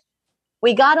switch,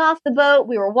 we got off the boat,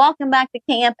 we were walking back to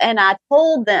camp, and I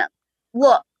told them,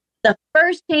 look, the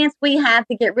first chance we have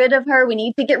to get rid of her, we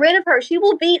need to get rid of her. She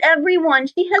will beat everyone.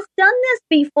 She has done this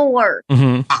before.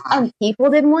 Mm-hmm. And people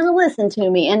didn't want to listen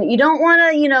to me. And you don't want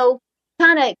to,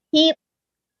 kind of keep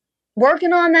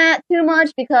working on that too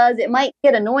much because it might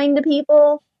get annoying to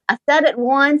people. I said it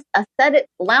once, I said it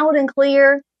loud and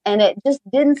clear, and it just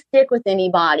didn't stick with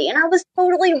anybody. And I was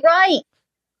totally right.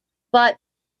 But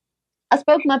I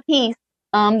spoke my piece.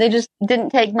 They just didn't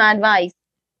take my advice.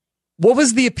 What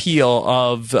was the appeal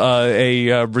of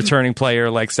a returning player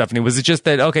like Stephanie? Was it just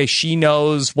that, okay, she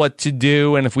knows what to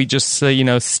do, and if we just,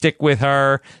 stick with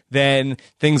her, then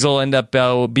things will end up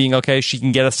being okay? She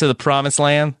can get us to the promised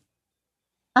land?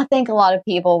 I think a lot of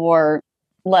people were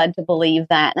led to believe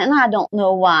that, and I don't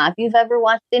know why. If you've ever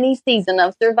watched any season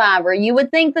of Survivor, you would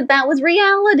think that that was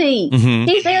reality. Mm-hmm.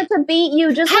 He's there to beat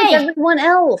you just like everyone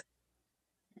else.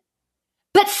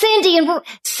 But Cindy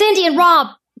and Rob,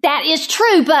 that is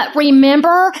true. But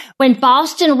remember when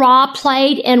Boston Rob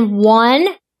played and won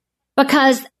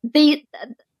because he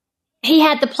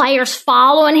had the players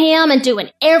following him and doing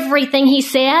everything he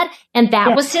said, and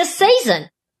that was his season.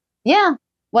 Yeah.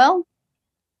 Well,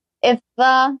 if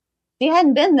she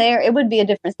hadn't been there, it would be a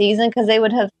different season because they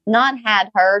would have not had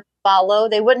her to follow.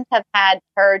 They wouldn't have had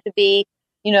her to be,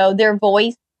 their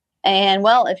voice. And,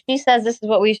 well, if she says this is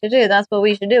what we should do, that's what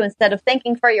we should do instead of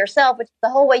thinking for yourself, which is the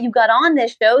whole way you got on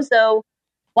this show. So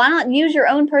why not use your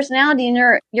own personality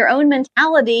and your own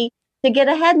mentality to get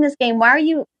ahead in this game? Why are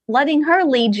you letting her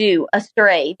lead you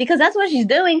astray? Because that's what she's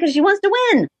doing because she wants to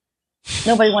win.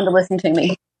 Nobody wanted to listen to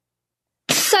me.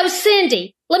 So,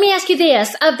 Cindy, let me ask you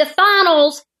this. Of the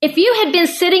finals, if you had been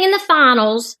sitting in the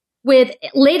finals with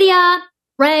Lydia,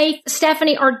 Rafe,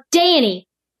 Stephanie, or Danny,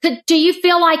 do you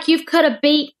feel like you could have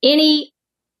beat any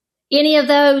of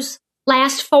those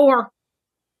last four?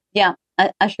 Yeah,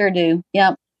 I sure do.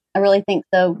 Yeah, I really think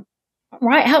so.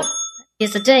 Right. How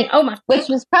is a ding? Oh, my. Which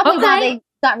was probably why they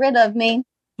got rid of me.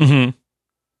 Mm-hmm.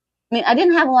 I mean, I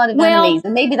didn't have a lot of enemies,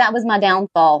 and maybe that was my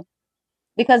downfall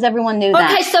because everyone knew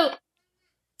that. Okay, so,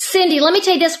 Cindy, let me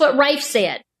tell you this, what Rafe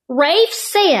said. Rafe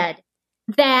said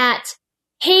that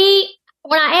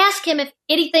when I asked him if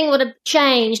anything would have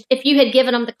changed if you had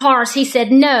given him the cars, he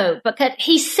said no, because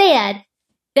he said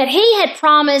that he had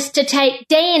promised to take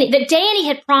Danny, that Danny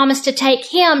had promised to take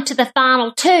him to the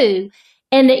final two,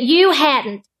 and that you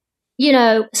hadn't,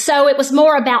 so it was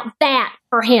more about that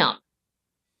for him,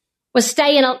 was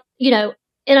staying, in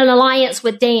an alliance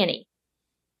with Danny.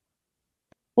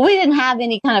 We didn't have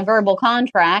any kind of verbal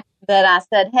contract that I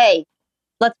said, hey,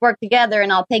 let's work together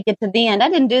and I'll take it to the end. I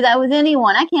didn't do that with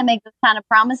anyone. I can't make those kind of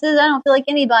promises. I don't feel like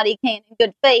anybody can in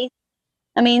good faith.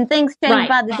 I mean, things change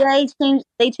by the day,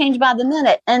 they change by the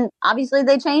minute. And obviously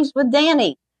they changed with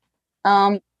Danny.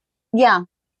 Yeah,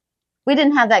 we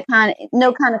didn't have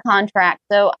no kind of contract.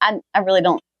 So I really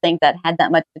don't think that had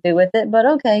that much to do with it, but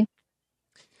okay.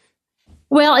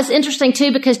 Well, it's interesting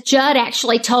too, because Judd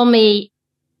actually told me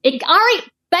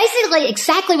basically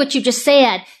exactly what you just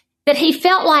said, that he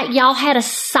felt like y'all had a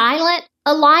silent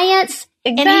alliance.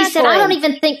 Exactly. And he said, I don't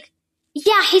even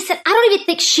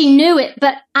think she knew it,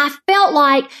 but I felt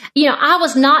like, I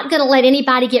was not going to let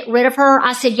anybody get rid of her.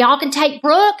 I said, y'all can take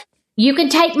Brooke, you can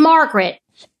take Margaret,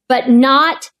 but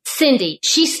not Cindy.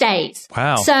 She stays.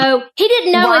 Wow. So he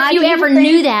didn't know if you ever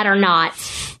knew that or not.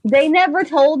 They never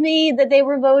told me that they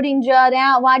were voting Judd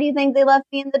out. Why do you think they left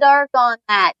me in the dark on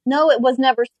that? No, it was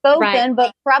never spoken,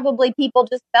 but probably people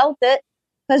just felt it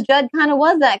because Judd kind of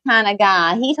was that kind of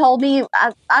guy. He told me,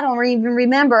 I don't even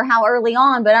remember how early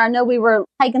on, but I know we were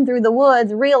hiking through the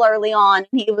woods real early on.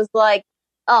 He was like,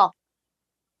 oh,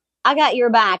 I got your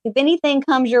back. If anything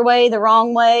comes your way the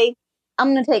wrong way,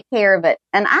 I'm going to take care of it.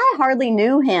 And I hardly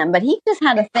knew him, but he just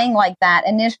had a thing like that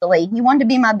initially. He wanted to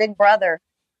be my big brother.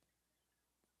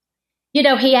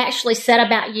 He actually said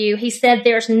about you, he said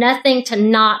there's nothing to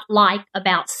not like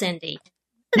about Cindy.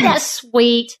 Isn't that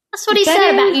sweet? That's what he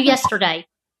said about you yesterday.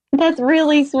 That's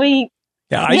really sweet.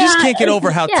 Yeah, I just can't get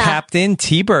over how tapped in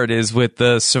T-Bird is with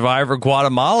the Survivor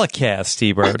Guatemala cast,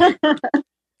 T-Bird.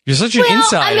 You're such an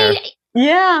insider.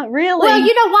 Yeah, really. Well,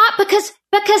 you know what? Because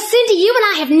Cindy, you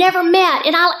and I have never met,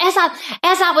 and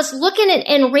as I was looking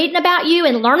and reading about you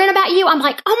and learning about you, I'm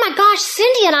like, oh my gosh,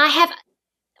 Cindy and I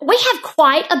we have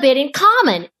quite a bit in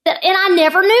common, and I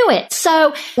never knew it.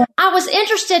 So I was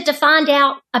interested to find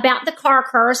out about the car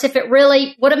curse, if it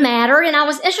really would have mattered, and I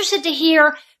was interested to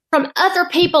hear from other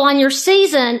people on your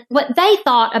season what they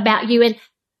thought about you. And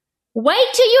wait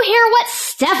till you hear what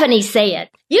Stephanie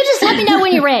said. You just let me know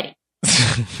when you're ready.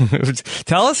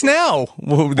 Tell us now.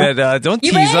 Don't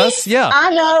tease us. Yeah,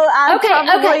 I know.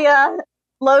 I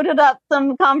loaded up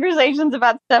some conversations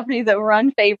about Stephanie that were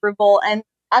unfavorable, and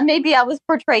maybe I was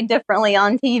portrayed differently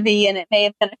on TV, and it may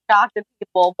have been a shock to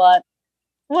people, but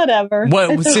whatever.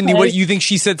 What, Cindy? Okay. What, you think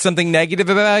she said something negative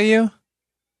about you?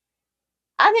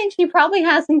 I think she probably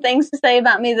has some things to say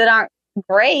about me that aren't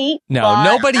great. No,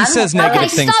 nobody says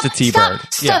negative things to T-Bird.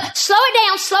 Slow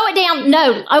it down.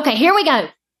 No. Okay, here we go.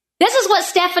 This is what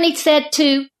Stephanie said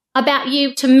about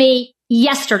you to me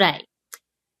yesterday.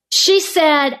 She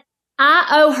said, I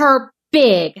owe her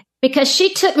big because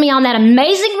she took me on that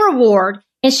amazing reward,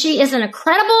 and she is an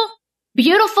incredible,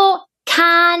 beautiful,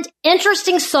 kind,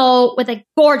 interesting soul with a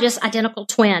gorgeous identical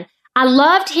twin. I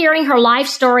loved hearing her life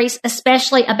stories,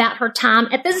 especially about her time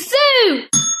at the zoo.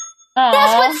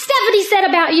 That's what Stephanie said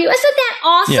about you. Isn't that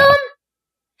awesome? Yeah.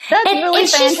 That's really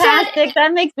fantastic.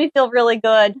 That makes me feel really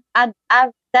good. That's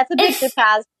a big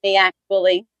surprise to me,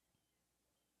 actually.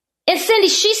 And Cindy,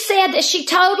 she said that she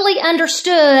totally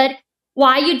understood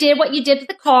why you did what you did to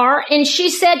the car. And she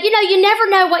said, you never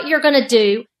know what you're going to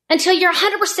do until you're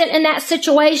 100% in that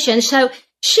situation. So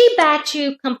she backed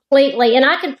you completely. And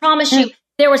I can promise you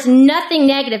there was nothing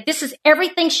negative. This is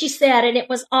everything she said, and it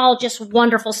was all just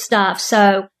wonderful stuff.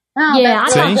 So, I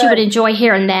thought you would enjoy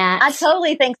hearing that. I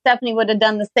totally think Stephanie would have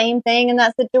done the same thing in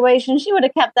that situation. She would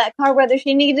have kept that car whether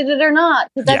she needed it or not,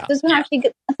 because that's just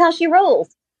how she rolls.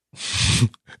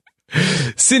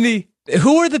 Cindy,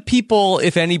 who are the people,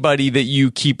 if anybody, that you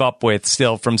keep up with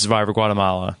still from Survivor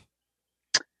Guatemala?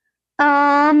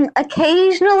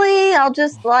 Occasionally I'll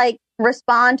just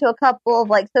respond to a couple of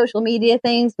social media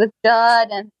things with Judd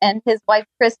and his wife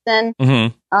Kristen.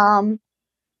 Mm-hmm.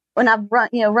 When I've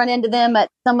run into them at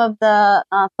some of the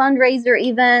fundraiser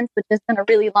events, which has been a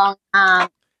really long time,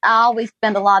 I always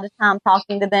spend a lot of time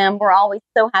talking to them. We're always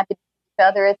so happy to see each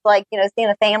other. It's like, seeing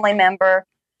a family member.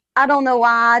 I don't know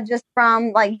why, just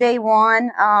from day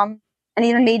one, and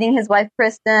even meeting his wife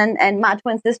Kristen and my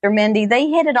twin sister Mindy, they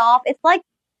hit it off. It's like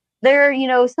they're,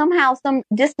 somehow some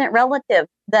distant relative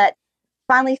that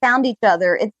finally found each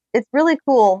other. It's really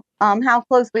cool how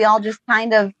close we all just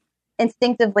kind of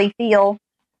instinctively feel.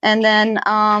 And then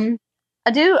I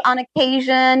do on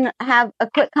occasion have a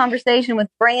quick conversation with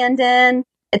Brandon.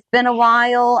 It's been a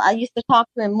while. I used to talk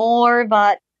to him more,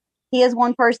 but he is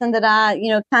one person that I,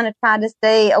 kind of try to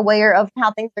stay aware of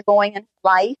how things are going in his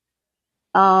life.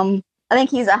 I think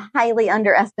he's a highly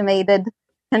underestimated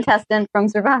contestant from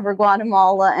Survivor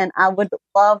Guatemala, and I would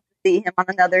love to see him on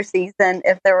another season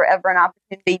if there were ever an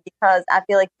opportunity, because I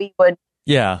feel like we would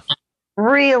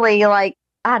really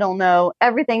I don't know,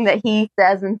 everything that he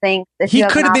says and thinks. That he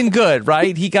could have been good,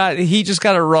 right? He just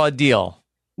got a raw deal.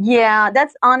 Yeah,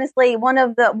 that's honestly one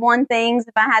things,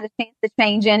 if I had a chance to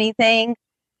change anything,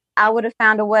 I would have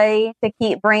found a way to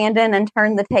keep Brandon and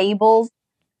turn the tables.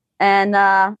 And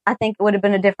I think it would have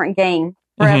been a different game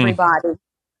for everybody.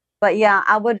 But yeah,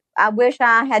 I wish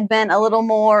I had been a little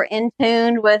more in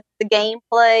tune with the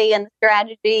gameplay and the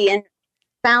strategy and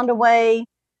found a way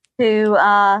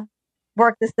to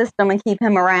work the system and keep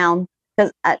him around,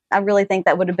 because I really think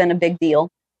that would have been a big deal.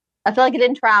 I feel like I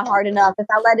didn't try hard enough. If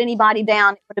I let anybody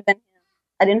down, it would have been him.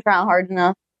 I didn't try hard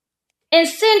enough. And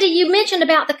Cindy, you mentioned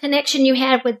about the connection you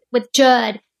had with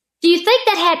Judd. Do you think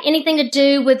that had anything to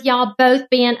do with y'all both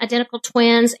being identical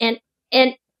twins and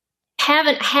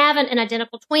having an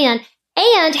identical twin?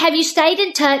 And have you stayed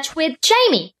in touch with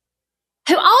Jamie,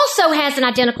 who also has an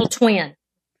identical twin?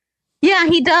 Yeah,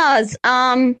 he does.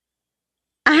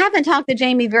 I haven't talked to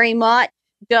Jamie very much.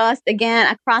 Just, again,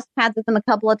 I crossed paths with him a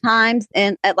couple of times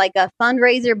and at a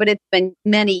fundraiser, but it's been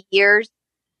many years.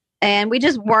 And we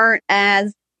just weren't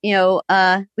as, we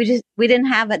didn't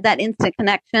have that instant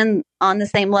connection on the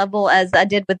same level as I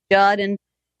did with Judd. And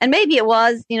maybe it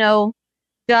was,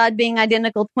 Judd being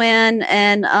identical twin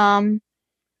and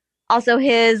also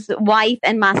his wife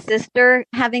and my sister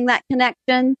having that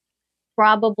connection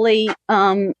probably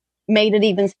made it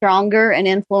even stronger and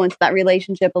influenced that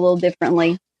relationship a little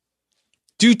differently.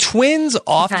 Do twins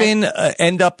often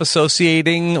end up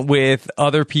associating with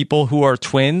other people who are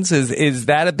twins? Is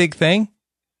that a big thing?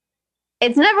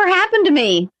 It's never happened to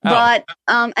me, but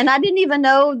and I didn't even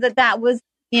know that was,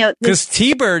 because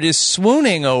T-Bird is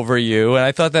swooning over you, and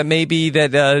I thought that maybe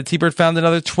that T-Bird found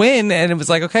another twin, and it was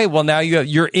like, okay, well now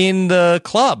you're in the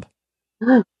club.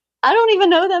 I don't even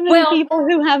know that many people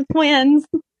who have twins,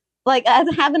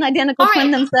 have an identical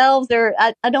twin themselves, or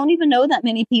I don't even know that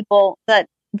many people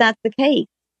that's the case.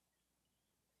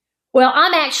 Well,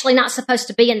 I'm actually not supposed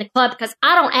to be in the club because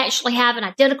I don't actually have an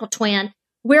identical twin.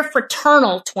 We're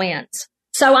fraternal twins.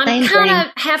 So I'm kind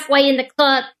of halfway in the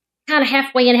club, kind of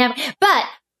halfway in half. But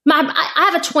I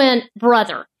have a twin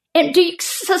brother. And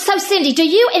so Cindy, do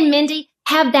you and Mindy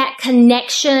have that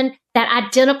connection that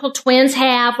identical twins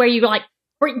have, where you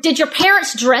did your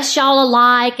parents dress y'all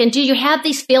alike? And do you have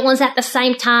these feelings at the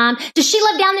same time? Does she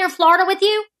live down there in Florida with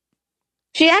you?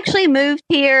 She actually moved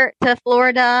here to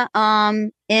Florida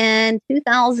in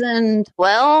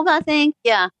 2012, I think.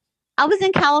 Yeah. I was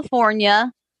in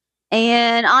California,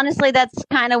 and honestly, that's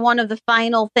kind of one of the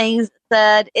final things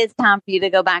that said it's time for you to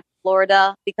go back to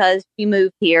Florida, because she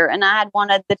moved here, and I had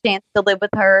wanted the chance to live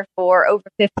with her for over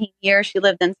 15 years. She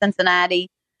lived in Cincinnati,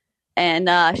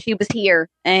 and she was here,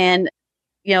 and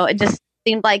it just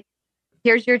seemed like,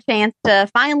 here's your chance to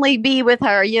finally be with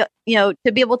her,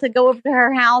 to be able to go over to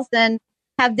her house and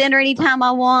have dinner anytime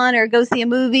I want or go see a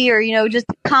movie or, just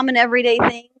common everyday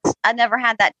things. I never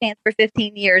had that chance for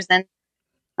 15 years and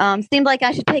seemed like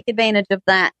I should take advantage of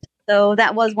that. So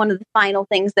that was one of the final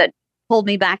things that pulled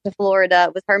me back to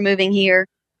Florida, was her moving here.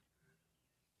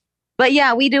 But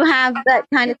yeah, we do have that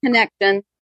kind of connection.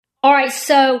 All right.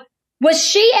 So was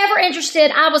she ever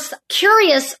interested? I was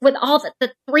curious with all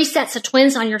the 3 sets of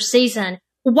twins on your season,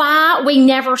 why we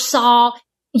never saw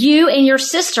you and your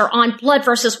sister on Blood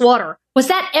versus Water. Was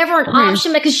that ever an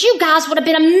option? Because you guys would have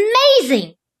been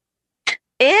amazing.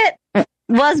 It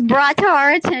was brought to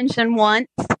our attention once.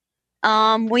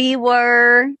 We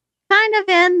were kind of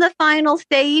in the final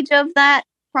stage of that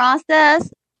process.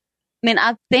 I mean,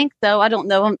 I think so. I don't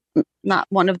know. I'm not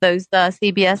one of those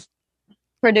CBS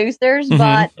producers,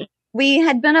 but we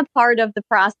had been a part of the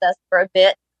process for a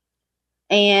bit.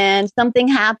 And something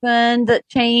happened that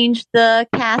changed the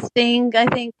casting, I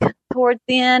think, towards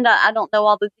the end. I don't know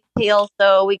all the details,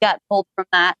 so we got pulled from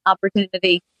that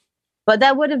opportunity. But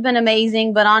that would have been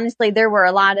amazing. But honestly, there were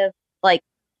a lot of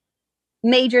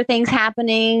major things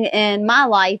happening in my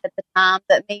life at the time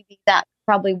that maybe that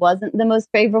probably wasn't the most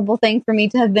favorable thing for me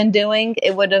to have been doing.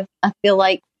 It would have, I feel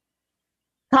like,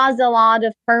 caused a lot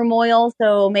of turmoil.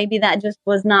 So maybe that just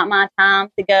was not my time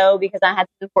to go because I had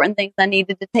some important things I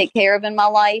needed to take care of in my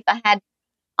life. I had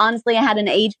an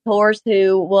aged horse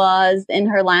who was in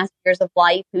her last years of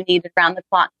life who needed round the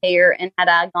clock care. And had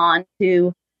I gone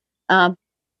to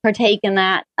partake in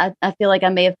that, I feel like I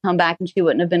may have come back and she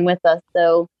wouldn't have been with us.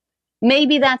 So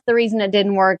maybe that's the reason it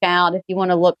didn't work out if you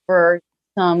want to look for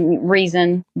some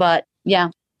reason. But yeah,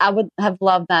 I would have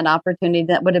loved that opportunity.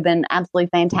 That would have been absolutely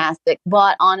fantastic.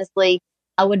 But honestly,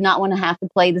 I would not want to have to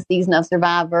play the season of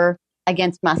Survivor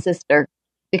against my sister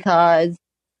because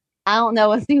I don't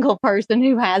know a single person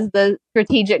who has the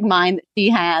strategic mind that she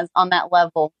has on that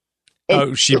level.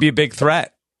 She'd be a big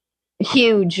threat.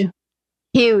 Huge.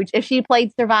 If she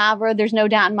played Survivor, there's no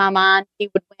doubt in my mind she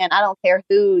would win. I don't care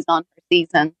who's on her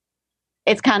season.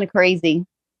 It's kind of crazy.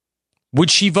 Would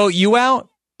she vote you out?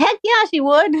 Heck yeah, she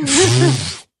would.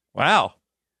 Wow.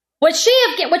 Would she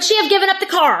have given up the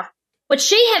car? Would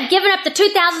she have given up the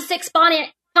 2006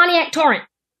 Pontiac Torrent?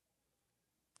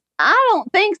 I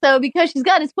don't think so because she's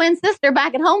got his twin sister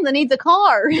back at home that needs a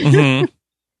car. She would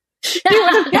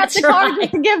have got the car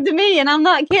just to give to me, and I'm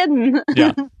not kidding.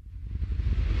 Yeah.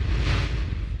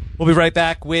 We'll be right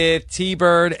back with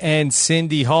T-Bird and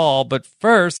Cindy Hall. But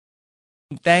first,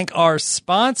 thank our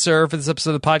sponsor for this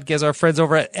episode of the podcast, our friends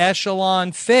over at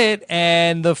Echelon Fit.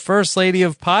 And the First Lady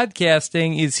of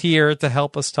Podcasting is here to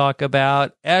help us talk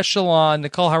about Echelon.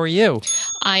 Nicole, how are you?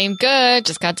 I'm good.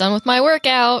 Just got done with my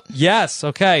workout. Yes.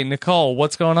 Okay. Nicole,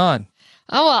 what's going on?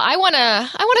 Oh, well, I want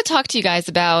to talk to you guys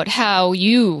about how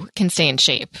you can stay in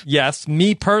shape. Yes.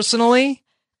 Me personally?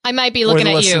 I might be looking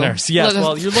at listeners. You. Yes.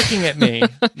 Well, you're looking at me,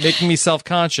 making me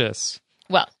self-conscious.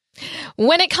 Well,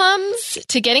 when it comes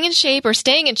to getting in shape or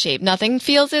staying in shape, nothing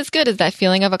feels as good as that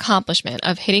feeling of accomplishment,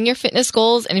 of hitting your fitness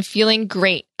goals and feeling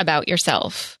great about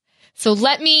yourself. So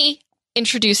let me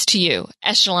introduce to you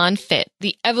Echelon Fit,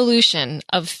 the evolution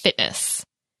of fitness.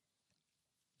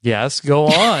 Yes, go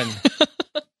on.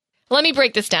 Let me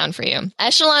break this down for you.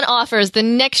 Echelon offers the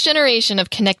next generation of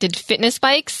connected fitness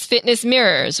bikes, fitness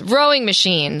mirrors, rowing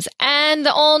machines, and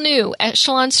the all-new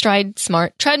Echelon Stride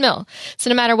Smart Treadmill. So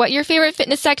no matter what your favorite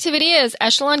fitness activity is,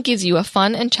 Echelon gives you a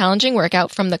fun and challenging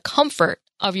workout from the comfort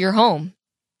of your home.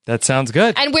 That sounds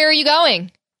good. And where are you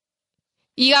going?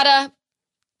 You gotta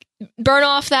burn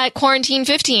off that quarantine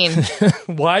 15.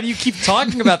 Why do you keep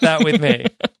talking about that with me?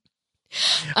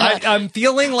 I'm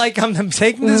feeling like I'm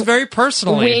taking this very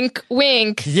personally. Wink,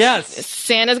 wink. Yes.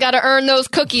 Santa's got to earn those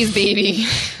cookies, baby.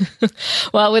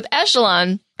 Well, with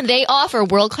Echelon, they offer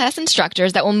world-class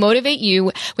instructors that will motivate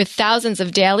you with thousands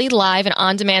of daily, live, and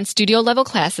on-demand studio-level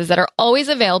classes that are always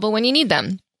available when you need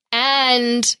them.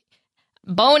 And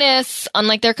bonus,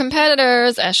 unlike their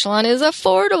competitors, Echelon is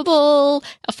affordable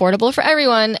for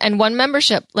everyone, and one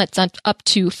membership lets up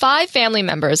to 5 family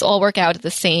members all work out at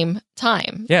the same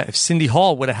time. Yeah, if Cindy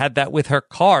Hall would have had that with her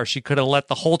car, she could have let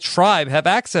the whole tribe have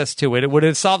access to it. It would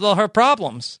have solved all her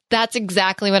problems. That's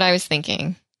exactly what I was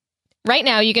thinking. Right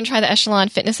now, you can try the Echelon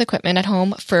fitness equipment at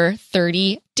home for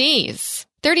 30 days.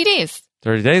 30 days.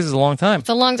 30 days is a long time. It's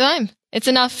a long time. It's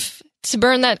enough to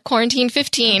burn that quarantine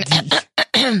 15.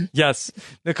 Yes.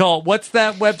 Nicole, what's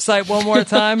that website one more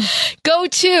time? Go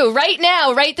to, right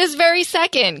now, right this very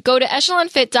second, go to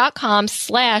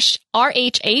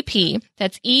echelonfit.com/RHAP.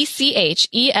 That's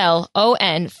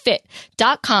ECHELON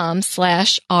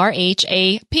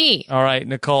fit.com/RHAP. All right,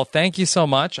 Nicole, thank you so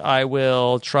much. I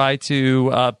will try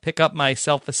to pick up my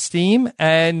self-esteem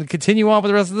and continue on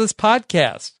with the rest of this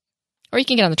podcast. Or you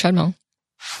can get on the treadmill.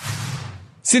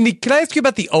 Cindy, can I ask you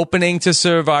about the opening to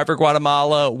Survivor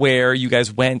Guatemala, where you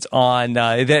guys went on?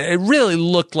 That it really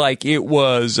looked like it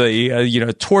was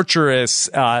a torturous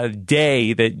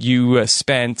day that you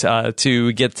spent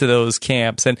to get to those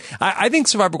camps, and I think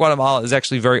Survivor Guatemala is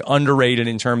actually very underrated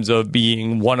in terms of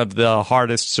being one of the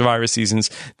hardest Survivor seasons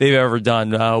they've ever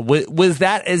done. Was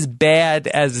that as bad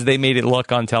as they made it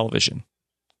look on television?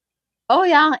 Oh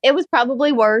yeah, it was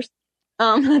probably worse.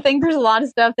 I think there's a lot of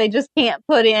stuff they just can't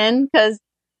put in because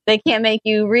they can't make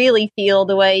you really feel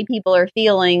the way people are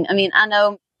feeling. I mean, I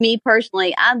know me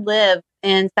personally, I live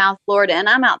in South Florida and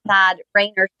I'm outside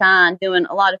rain or shine doing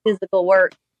a lot of physical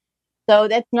work. So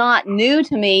that's not new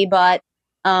to me, but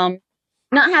not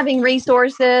having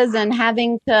resources and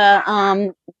having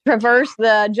to traverse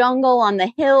the jungle on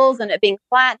the hills and it being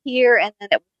flat here and then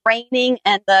it was raining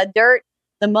and the dirt,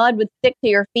 the mud would stick to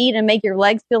your feet and make your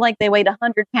legs feel like they weighed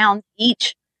 100 pounds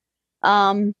each.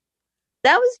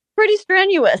 That was pretty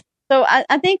strenuous. So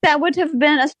I think that would have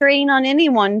been a strain on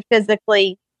anyone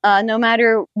physically, no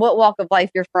matter what walk of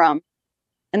life you're from.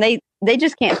 And they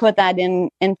just can't put that into,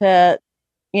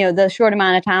 the short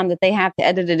amount of time that they have to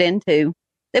edit it into.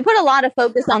 They put a lot of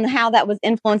focus on how that was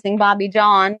influencing Bobby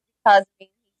John because he's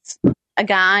a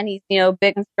guy and he's,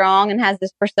 big and strong and has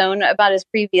this persona about his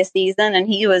previous season. And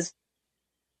he was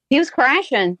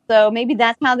crashing. So maybe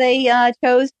that's how they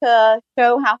chose to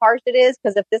show how harsh it is.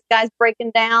 Because if this guy's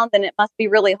breaking down, then it must be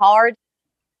really hard.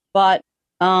 But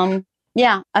I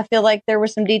feel like there were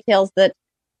some details that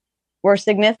were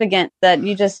significant that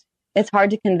it's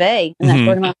hard to convey in that sort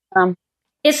of amount of time.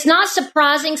 It's not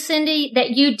surprising, Cindy,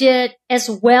 that you did as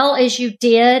well as you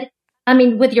did. I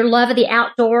mean, with your love of the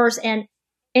outdoors and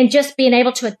just being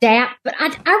able to adapt. But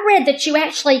I read that you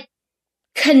actually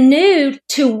canoed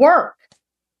to work.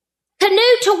 Canoe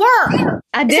to work.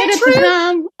 I did at the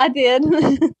time. I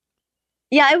did.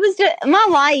 Yeah, it was just, my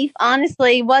life,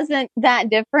 honestly, wasn't that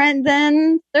different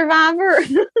than Survivor.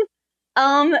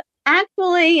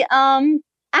 Actually, I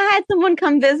had someone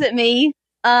come visit me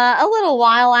a little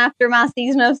while after my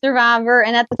season of Survivor.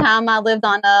 And at the time, I lived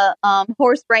on a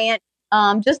horse ranch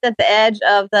just at the edge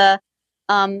of the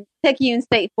Picayune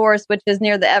State Forest, which is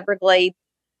near the Everglades.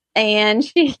 And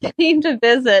she came to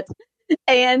visit.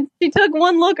 And she took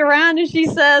one look around and she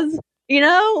says,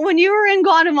 when you were in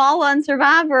Guatemala on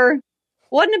Survivor,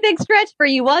 wasn't a big stretch for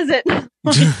you, was it?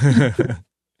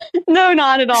 No,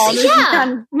 not at all. This is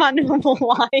kind of my normal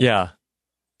life. Yeah.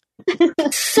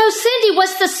 So, Cindy,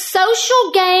 was the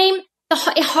social game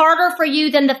harder for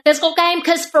you than the physical game?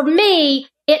 Because for me,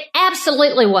 it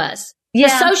absolutely was. The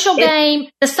social game,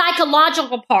 the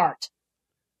psychological part.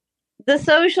 The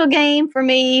social game for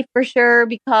me, for sure,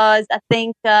 because I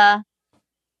think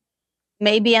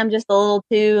maybe I'm just a little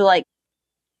too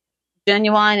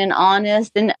genuine and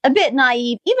honest and a bit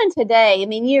naive. Even today, I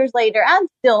mean, years later, I'm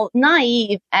still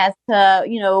naive as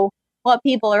to, what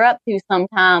people are up to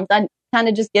sometimes. I kind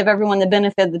of just give everyone the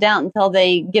benefit of the doubt until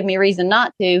they give me a reason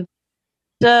not to.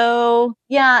 So,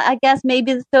 yeah, I guess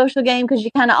maybe the social game, because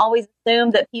you kind of always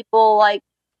assume that people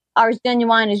are as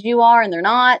genuine as you are and they're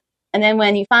not. And then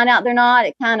when you find out they're not,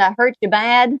 it kind of hurts you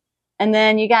bad. And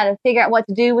then you got to figure out what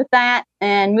to do with that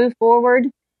and move forward.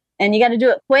 And you got to do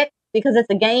it quick because it's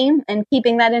a game, and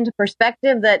keeping that into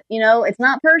perspective that, it's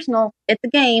not personal. It's a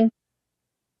game.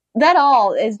 That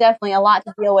all is definitely a lot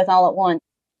to deal with all at once.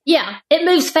 Yeah, it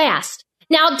moves fast.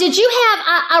 Now, did you have,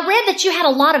 I read that you had a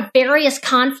lot of various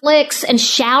conflicts and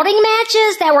shouting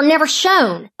matches that were never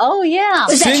shown. Oh, yeah.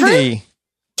 Is that true?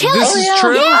 Tell us. This is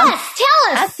true? Yes,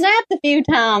 tell us. I snapped a few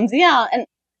times. Yeah. And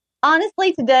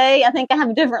honestly, today, I think I have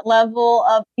a different level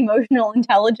of emotional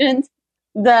intelligence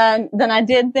than I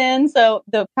did then. So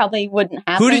that probably wouldn't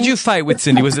happen. Who did you fight with,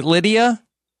 Cindy? Was it Lydia?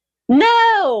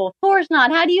 No, of course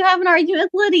not. How do you have an argument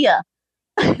with Lydia?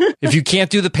 If you can't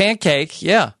do the pancake,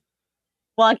 yeah.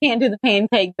 Well, I can't do the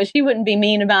pancake, but she wouldn't be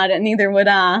mean about it. Neither would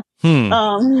I.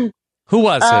 Who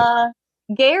was it?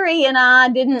 Gary and I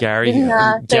didn't.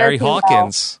 Gary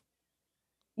Hawkins.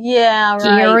 Yeah, right.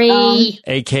 Gary.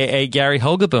 AKA Gary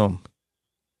Hogaboom.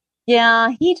 Yeah,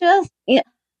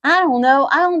 I don't know.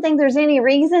 I don't think there's any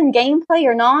reason, gameplay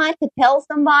or not, to tell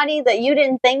somebody that you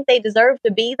didn't think they deserved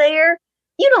to be there.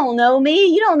 You don't know me.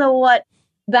 You don't know what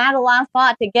battle I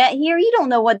fought to get here. You don't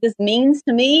know what this means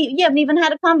to me. You haven't even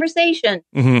had a conversation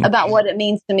about what it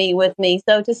means to me with me.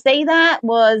 So to say that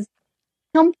was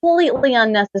completely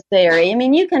unnecessary. I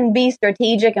mean, you can be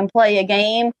strategic and play a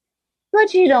game,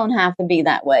 but you don't have to be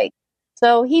that way.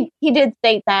 So he did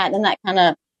state that, and that kind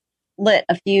of lit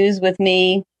a fuse with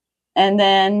me. And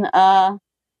then, I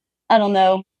don't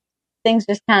know, things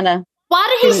just kind of...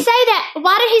 Why did he say that?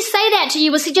 Why did he say that to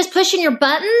you? Was he just pushing your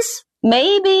buttons?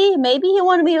 Maybe he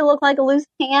wanted me to look like a loose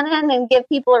cannon and give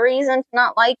people a reason to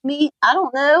not like me. I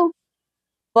don't know.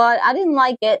 But I didn't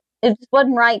like it. It just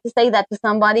wasn't right to say that to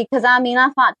somebody because, I mean,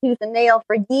 I fought tooth and nail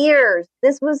for years.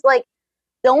 This was like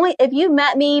if you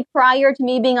met me prior to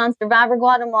me being on Survivor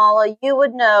Guatemala, you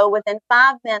would know within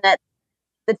 5 minutes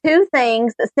the two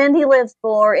things that Cindy lives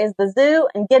for is the zoo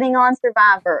and getting on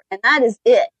Survivor. And that is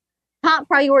it. Top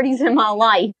priorities in my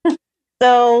life.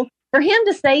 So for him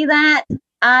to say that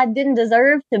I didn't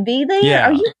deserve to be there, yeah.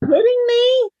 Are you kidding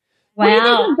me? Wow. What do you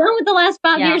think I've done with the last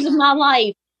 5 years of my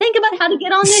life? Think about how to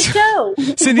get on this show.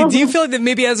 Cindy, do you feel like that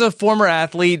maybe as a former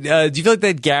athlete, do you feel like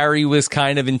that Gary was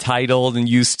kind of entitled and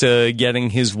used to getting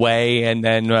his way, and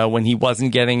then when he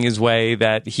wasn't getting his way,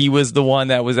 that he was the one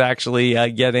that was actually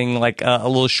getting like a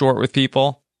little short with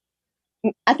people?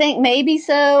 I think maybe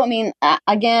so. I mean,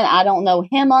 again, I don't know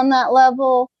him on that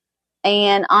level.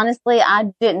 And honestly,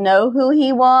 I didn't know who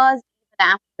he was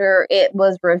after it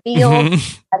was revealed.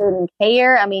 I didn't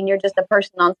care. I mean, you're just a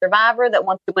person on Survivor that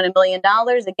wants to win $1 million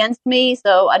against me.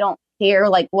 So I don't care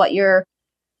like what your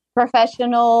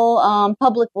professional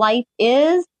public life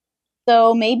is.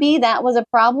 So maybe that was a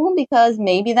problem because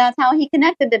maybe that's how he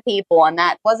connected to people. And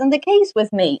that wasn't the case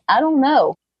with me. I don't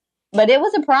know. But it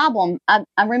was a problem. I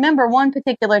remember one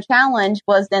particular challenge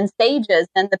was in stages,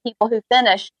 and the people who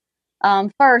finished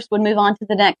first would move on to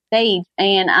the next stage.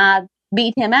 And I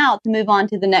beat him out to move on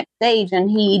to the next stage, and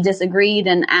he disagreed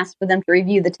and asked for them to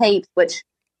review the tapes, which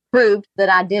proved that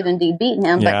I did indeed beat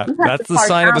him. Yeah, but that's the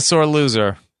sign of a sore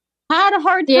loser. I had a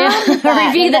hard time with that.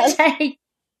 Review the tape.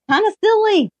 Kind of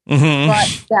silly.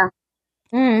 But yeah.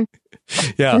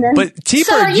 Yeah, but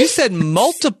T-Bird, you said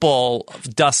multiple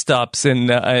dust-ups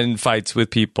and fights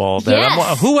with people.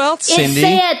 Yes. Who else, Cindy?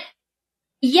 It said,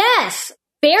 yes,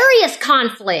 various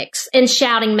conflicts and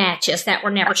shouting matches that were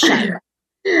never shown.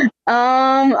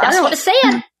 That's what it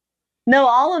said. No,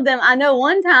 all of them. I know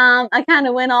one time I kind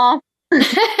of went off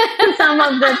some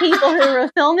of the people who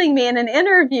were filming me in an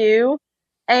interview,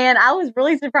 and I was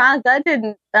really surprised that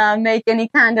didn't make any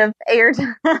kind of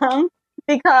airtime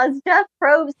because Jeff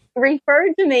Probst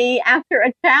referred to me after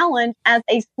a challenge as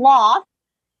a sloth.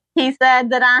 He said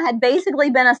that I had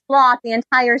basically been a sloth the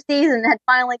entire season, had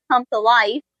finally come to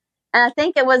life. And I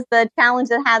think it was the challenge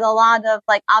that had a lot of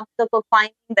like obstacle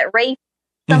climbing that Rafe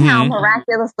somehow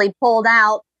miraculously pulled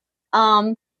out.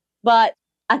 But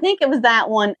I think it was that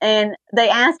one. And they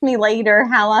asked me later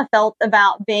how I felt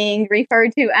about being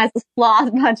referred to as a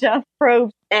sloth by Jeff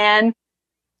Probst. And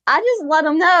I just let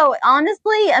them know,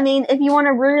 honestly, I mean, if you want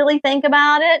to really think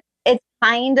about it, it's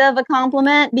kind of a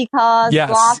compliment because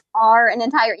sloths are an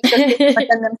entire ecosystem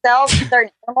within themselves. Certain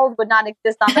animals would not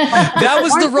exist on the planet. That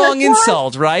was the wrong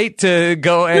insult, right? To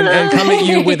go and come at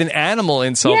you with an animal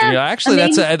insult. Yeah, actually,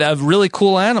 that's a really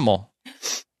cool animal.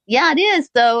 Yeah, it is.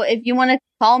 So if you want to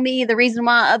call me the reason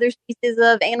why other species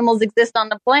of animals exist on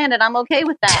the planet, I'm okay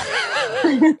with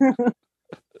that.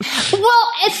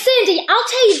 Well, Cindy, I'll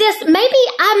tell you this. Maybe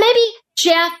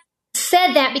Jeff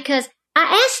said that because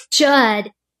I asked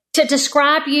Judd to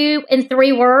describe you in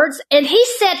 3 words, and he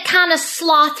said kind of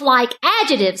sloth-like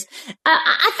adjectives.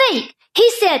 I think he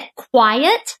said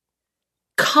quiet,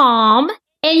 calm,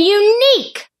 and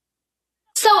unique.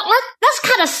 So that's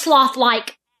kind of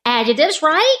sloth-like adjectives,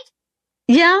 right?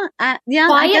 Yeah,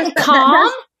 quiet,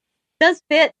 calm. That does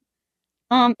fit.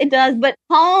 It does, but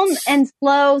calm and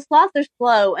slow. Sloths are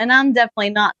slow, and I'm definitely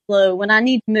not slow. When I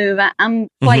need to move, I'm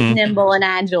quite nimble and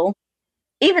agile,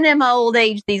 even in my old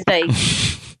age these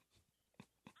days.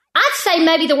 I'd say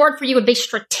maybe the word for you would be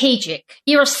strategic.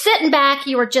 You were sitting back,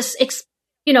 you were just,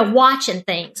 watching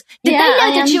things. Did they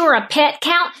know that you were a pet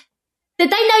Did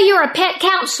they know you were a pet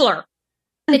counselor?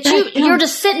 That you're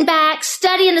just sitting back,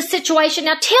 studying the situation.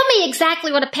 Now tell me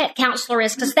exactly what a pet counselor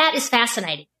is, because that is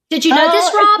fascinating. Did you know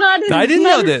this, Rob? I didn't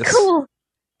know this. Cool.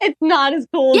 It's not as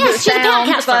cool as it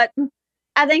sounds, but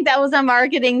I think that was a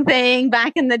marketing thing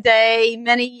back in the day,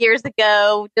 many years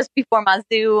ago, just before my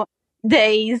zoo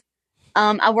days.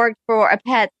 I worked for a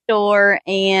pet store,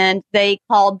 and they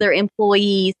called their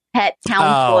employees pet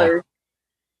counselors.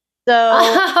 So,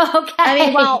 I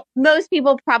mean, while most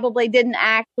people probably didn't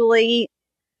actually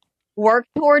work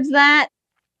towards that,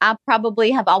 I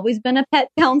probably have always been a pet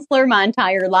counselor my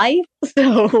entire life.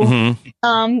 So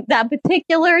that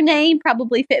particular name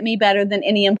probably fit me better than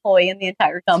any employee in the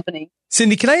entire company.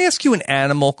 Cindy, can I ask you an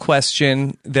animal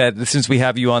question since we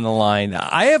have you on the line?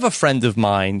 I have a friend of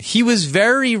mine. He was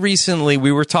very recently,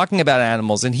 we were talking about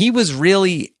animals, and he was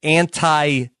really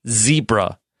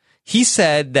anti-zebra. he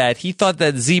said that he thought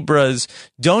that zebras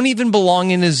don't even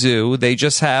belong in a zoo. They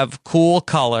just have cool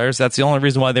colors. That's the only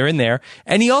reason why they're in there.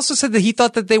 And he also said that he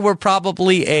thought that they were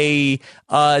probably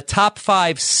a top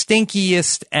 5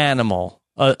 stinkiest animal.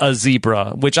 A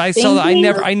zebra, which I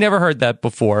never heard that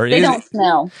before. They don't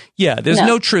smell. Yeah, there's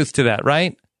no truth to that,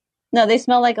 right? No, they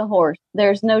smell like a horse.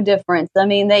 There's no difference. I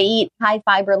mean, they eat high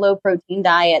fiber, low protein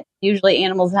diets. Usually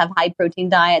animals have high protein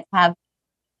diets, have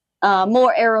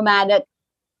more aromatic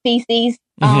species.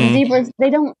 Zebras,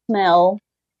 they don't smell,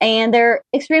 and they're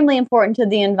extremely important to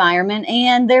the environment,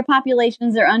 and their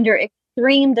populations are under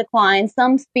extreme decline.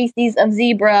 Some species of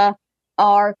zebra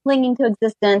are clinging to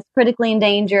existence, critically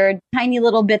endangered, tiny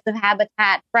little bits of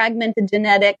habitat, fragmented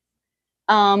genetics.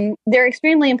 They're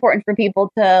extremely important for people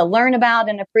to learn about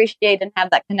and appreciate and have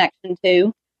that connection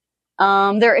to.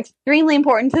 They're extremely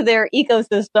important to their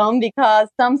ecosystem because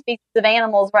some species of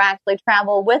animals will actually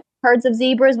travel with herds of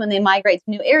zebras when they migrate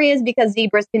to new areas, because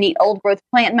zebras can eat old growth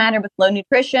plant matter with low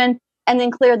nutrition and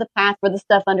then clear the path for the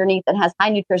stuff underneath that has high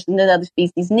nutrition that other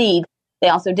species need. They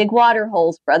also dig water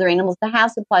holes for other animals to have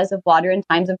supplies of water in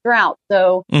times of drought.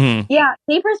 So, yeah,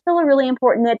 zebras fill a really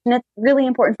important niche, and it's really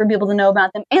important for people to know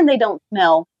about them. And they don't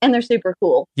smell, and they're super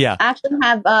cool. Yeah. I actually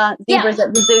have zebras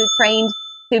at the zoo trained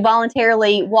to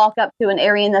voluntarily walk up to an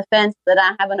area in the fence that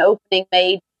I have an opening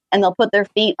made, and they'll put their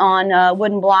feet on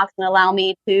wooden blocks and allow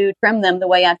me to trim them the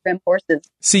way I trim horses.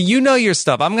 See, you know your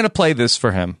stuff. I'm going to play this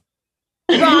for him.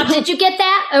 Rob, did you get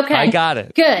that? Okay. I got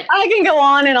it. Good. I can go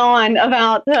on and on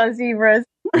about zebras.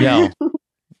 Yeah.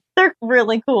 They're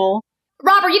really cool.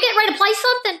 Rob, are you getting ready to play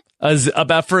something?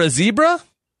 About for a zebra?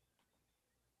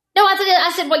 No,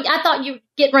 I said, well, I thought you were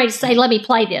getting ready to say, let me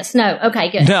play this. No.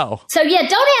 Okay, good. No. So, yeah,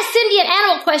 don't ask Cindy an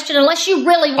animal question unless you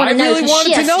really want to know. I really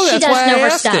wanted to know. That's why I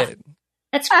asked it.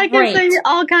 That's great. I can say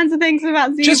all kinds of things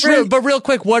about zebras. But real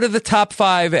quick, what are the top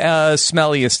 5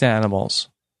 smelliest animals?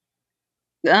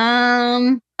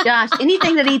 Gosh,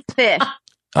 anything that eats fish.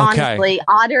 Honestly,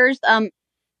 otters.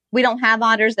 We don't have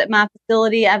otters at my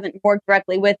facility. I haven't worked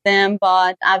directly with them,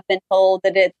 but I've been told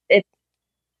that it's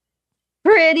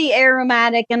pretty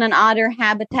aromatic in an otter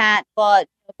habitat, but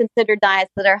consider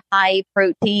diets that are high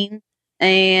protein,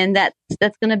 and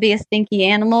that's going to be a stinky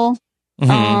animal.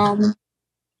 I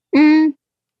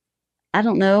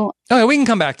don't know. Okay, we can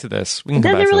come back to this. It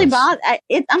doesn't really bother.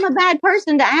 I'm a bad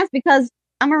person to ask because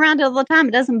I'm around it all the time.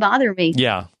 It doesn't bother me.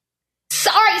 Yeah.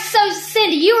 All right, so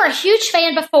Cindy, you were a huge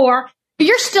fan before.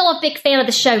 You're still a big fan of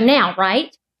the show now,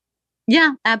 right?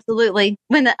 Yeah, absolutely.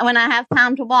 When I have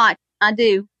time to watch, I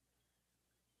do.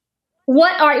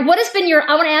 What has been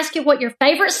I want to ask you what your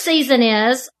favorite season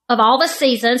is of all the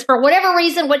seasons. For whatever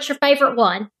reason, what's your favorite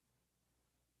one?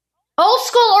 Old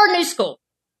school or new school?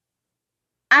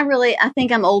 I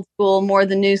think I'm old school more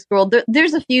than new school.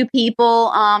 There's a few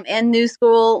people in new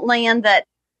school land that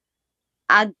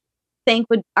I think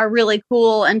are really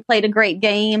cool and played a great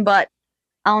game, but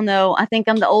I don't know. I think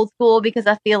I'm the old school because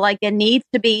I feel like it needs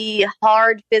to be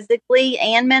hard physically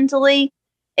and mentally.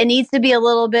 It needs to be a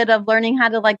little bit of learning how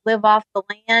to live off the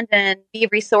land and be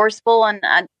resourceful. And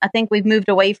I think we've moved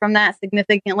away from that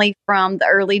significantly from the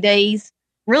early days.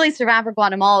 Really, Survivor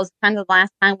Guatemala is kind of the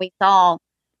last time we saw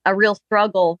a real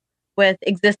struggle with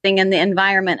existing in the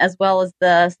environment as well as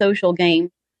the social game.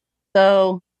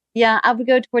 So yeah, I would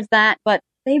go towards that. But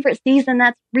favorite season,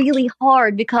 that's really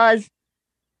hard because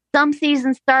some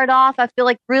seasons start off, I feel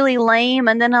like really lame.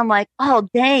 And then I'm like, oh,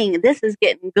 dang, this is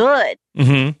getting good.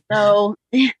 Mm-hmm. So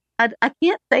I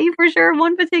can't say for sure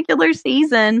one particular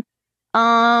season.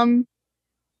 Well,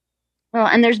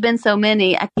 and there's been so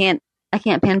many, I can't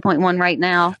pinpoint one right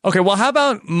now. Okay, well, how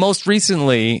about most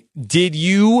recently, did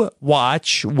you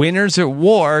watch Winners at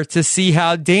War to see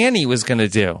how Danny was going to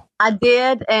do? I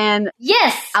did, and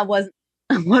yes, I wasn't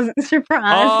surprised.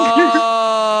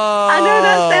 Oh. I know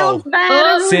that sounds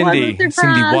bad. Cindy,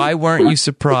 why weren't you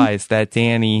surprised that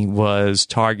Danny was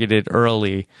targeted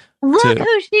early? Look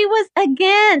who she was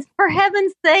against. For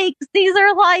heaven's sakes, these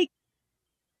are I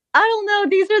don't know,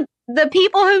 these are the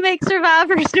people who make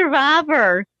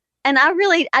Survivor. And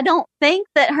I don't think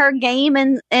that her game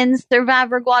in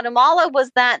Survivor Guatemala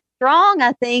was that strong.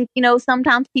 I think,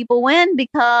 sometimes people win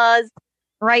because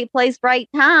right place, right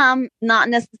time, not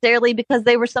necessarily because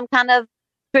they were some kind of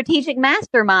strategic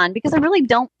mastermind, because I really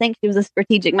don't think she was a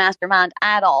strategic mastermind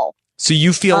at all. So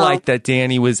you feel like that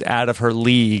Danny was out of her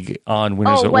league on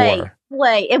Winners at War?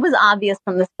 It was obvious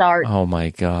from the start. Oh my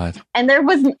God. And there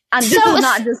was, this is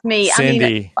not just me. Cindy. I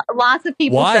mean, lots of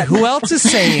people. Why? Who else is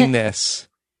saying this?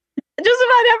 Just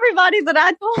about everybody that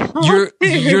I told.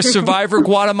 Your Survivor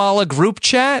Guatemala group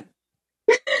chat?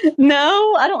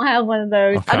 No, I don't have one of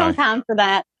those. Okay. I don't have time for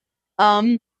that.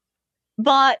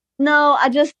 But No,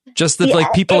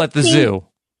 like people at the zoo.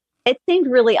 It seemed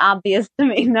really obvious to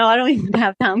me. No, I don't even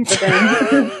have time for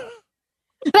them.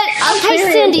 But okay,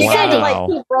 Cindy, like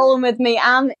keep rolling with me.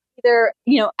 I'm either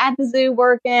at the zoo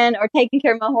working or taking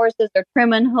care of my horses or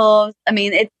trimming hooves. I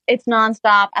mean, it's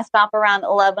nonstop. I stop around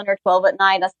 11 or 12 at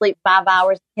night. I sleep 5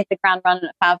 hours, hit the ground running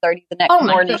at 5:30 the next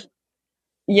morning.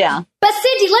 Yeah. But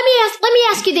Cindy, let me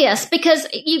ask you this, because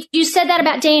you said that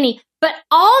about Danny, but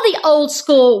all the old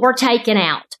school were taken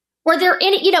out. Were there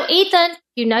any? Ethan,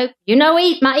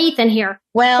 my Ethan here.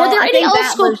 Well, were there any old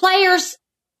school players?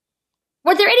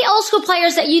 Were there any old school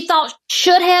players that you thought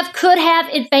could have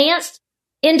advanced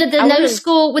into the new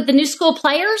school with the new school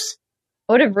players?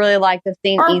 I would have really liked to have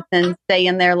seen Ethan stay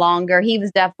in there longer. He was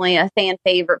definitely a fan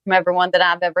favorite from everyone that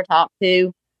I've ever talked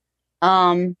to.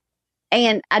 And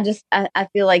I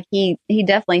feel like he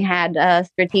definitely had a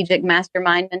strategic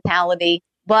mastermind mentality.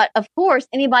 But of course,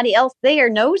 anybody else there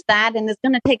knows that and is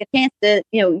going to take a chance to,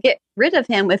 get rid of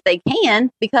him if they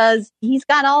can, because he's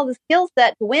got all the skill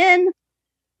set to win.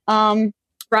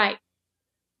 Right.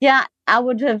 Yeah, I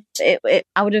would have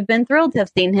been thrilled to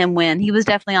have seen him win. He was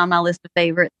definitely on my list of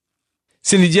favorites.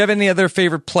 Cindy, do you have any other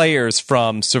favorite players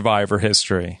from Survivor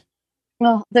history?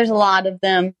 Well, there's a lot of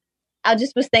them. I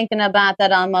just was thinking about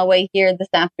that on my way here this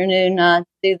afternoon to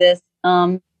do this.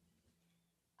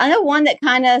 I know one that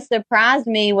kind of surprised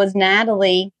me was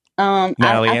Natalie.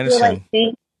 Natalie Anderson.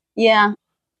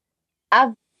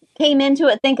 I came into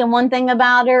it thinking one thing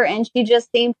about her, and she just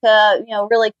seemed to,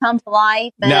 really come to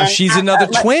life. And now she's another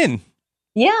twin.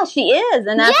 Yeah, she is,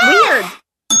 and that's weird.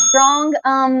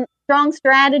 Strong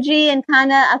strategy, and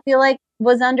kind of I feel like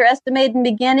was underestimated in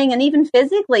the beginning, and even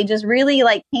physically, just really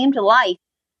came to life.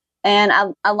 And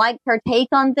I liked her take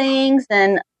on things,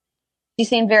 and she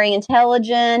seemed very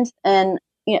intelligent, and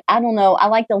I don't know. I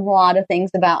liked a lot of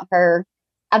things about her.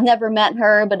 I've never met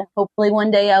her, but hopefully one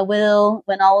day I will,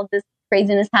 when all of this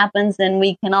craziness happens and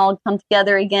we can all come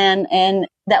together again. And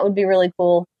that would be really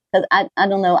cool, because I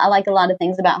don't know. I like a lot of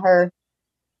things about her.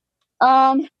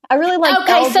 I really like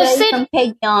LJ from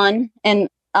Taeyeon, and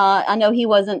I know he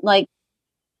wasn't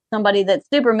somebody that's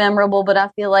super memorable, but I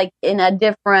feel like in a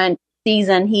different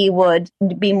season he would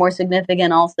be more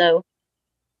significant also.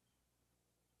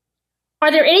 Are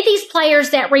there any of these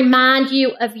players that remind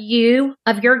you, of your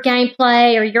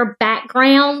gameplay or your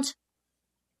background?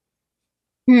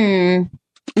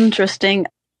 Interesting.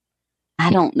 I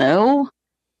don't know.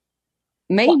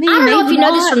 Maybe. Well, I don't know if you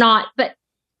know this or not, but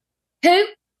who?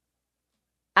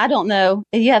 I don't know.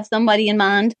 Do you have somebody in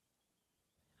mind?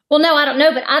 Well, no, I don't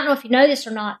know, but I don't know if you know this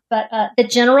or not, but the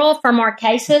general from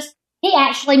Marquesas, he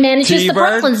actually manages the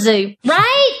Brooklyn Zoo.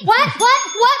 Right? What,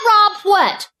 Rob?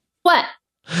 What?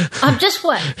 Just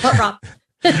what? What, Rob?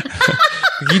 I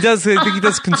think he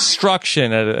does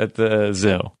construction at the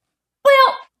zoo.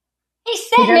 Well, he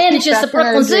said manages the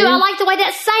Brooklyn Zoo. I like the way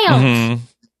that sounds.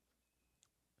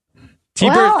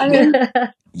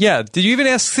 T-Bird, yeah. Did you even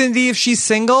ask Cindy if she's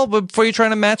single before you're trying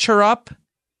to match her up?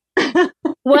 Well,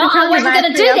 I wasn't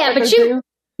going to do that, but you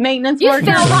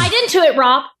fell right into it,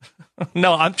 Rob.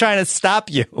 No, I'm trying to stop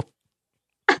you.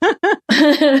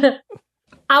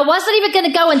 I wasn't even going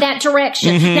to go in that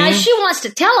direction. Now, if she wants to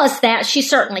tell us that, she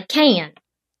certainly can.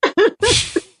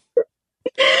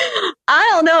 I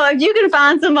don't know. If you can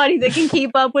find somebody that can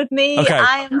keep up with me, okay.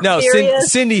 I am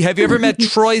serious. Cindy, have you ever met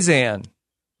Troyzan?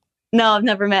 No, I've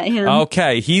never met him.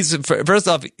 Okay. He's, first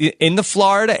off, in the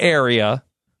Florida area,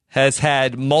 has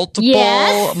had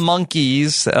multiple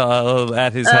monkeys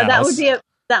at his house.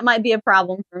 That might be a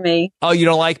problem for me. Oh, you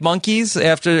don't like monkeys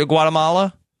after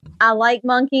Guatemala? I like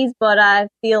monkeys, but I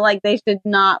feel like they should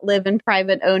not live in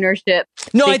private ownership.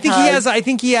 No, I think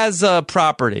he has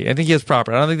property. I think he has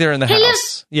property. I don't think they're in the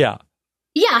house. Yeah.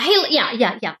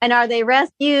 Yeah. And are they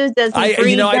rescues? Does he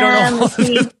breed them? I don't know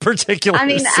the particulars. I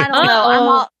mean, I don't know.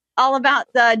 I'm all about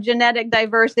the genetic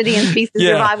diversity and species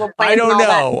survival plans. I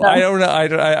don't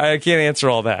know. I can't answer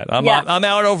all that. I'm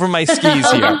out over my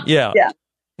skis here. Yeah.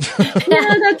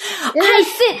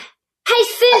 Hey,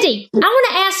 Cindy, I want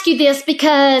to ask you this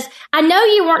because I know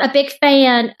you weren't a big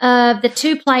fan of the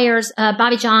two players,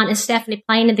 Bobby John and Stephanie,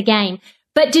 playing in the game.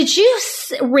 But did you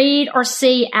read or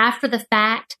see after the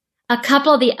fact a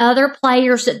couple of the other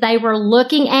players that they were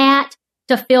looking at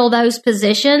to fill those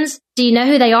positions? Do you know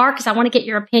who they are? Because I want to get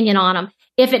your opinion on them.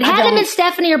 If it hadn't been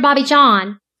Stephanie or Bobby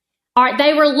John,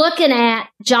 they were looking at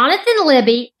Jonathan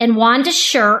Libby and Wanda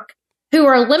Shirk, who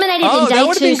were eliminated in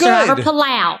Day 2 Survivor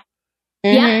Palau.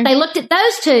 Yeah, they looked at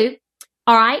those two.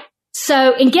 All right.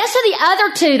 So, and guess who the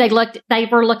other two they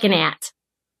were looking at?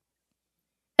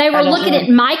 They were looking at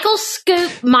Michael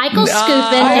Scoopin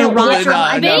and Roger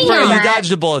Bingham. You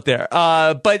dodged a bullet there.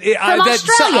 But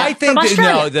I think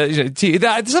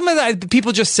some of that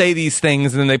people just say these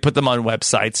things and then they put them on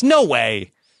websites. No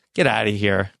way. Get out of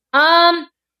here.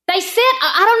 They said,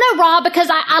 I don't know, Rob, because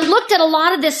I looked at a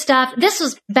lot of this stuff. This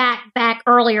was back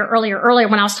earlier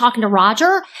when I was talking to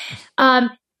Roger.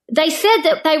 They said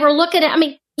that they were looking at,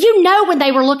 when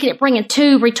they were looking at bringing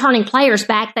 2 returning players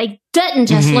back, they didn't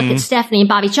just look at Stephanie and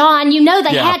Bobby John. They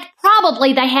had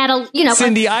a,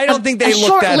 Cindy, I don't think they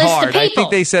looked that hard. I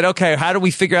think they said, okay, how do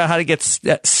we figure out how to get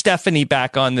Stephanie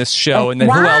back on this show? And then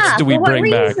who else do we bring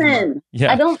back?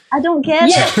 Yeah. I don't get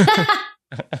it.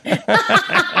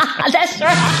 That's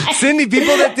right. Cindy,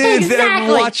 people that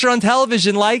watched her on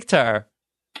television liked her.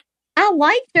 I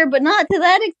liked her, but not to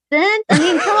that extent.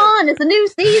 Come on, it's a new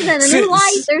season, a new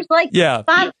life. There's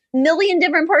 5 million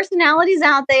different personalities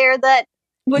out there that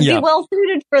would be well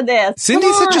suited for this.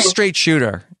 Cindy's such a straight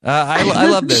shooter. I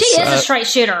love this. She is a straight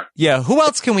shooter. Yeah. Who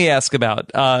else can we ask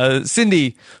about?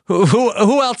 Cindy,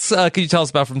 who else could you tell us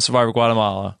about from Survivor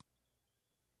Guatemala?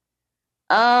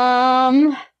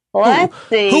 Let's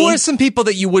see. Who are some people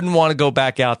that you wouldn't want to go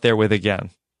back out there with again?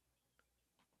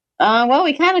 Well,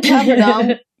 we kind of covered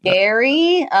them.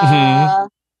 Gary,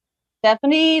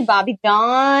 Stephanie, Bobby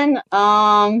John,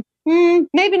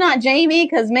 maybe not Jamie,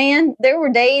 because man, there were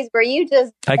days where you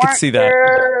just could see that.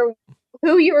 Sure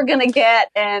who you were going to get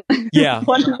and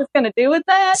what you was going to do with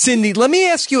that. Cindy, let me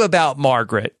ask you about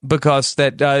Margaret, because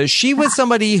she was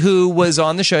somebody who was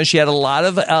on the show and she had a lot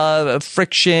of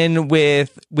friction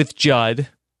with Judd.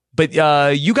 But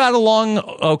you got along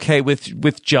okay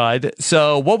with Judd.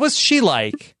 So what was she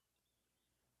like?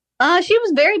 She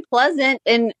was very pleasant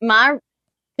in my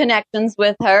connections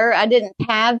with her. I didn't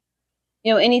have,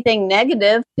 anything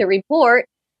negative to report.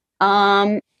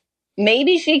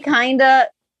 Maybe she kind of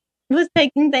was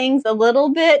taking things a little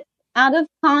bit out of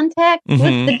context with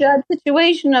the Judd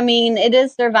situation. It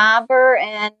is Survivor,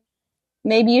 and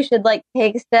maybe you should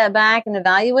take a step back and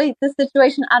evaluate the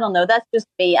situation. I don't know. That's just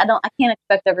me. I can't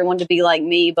expect everyone to be like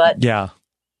me, but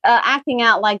acting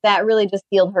out like that really just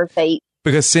sealed her fate.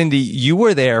 Because, Cindy, you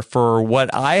were there for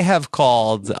what I have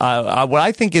called, what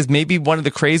I think is maybe one of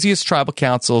the craziest tribal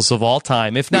councils of all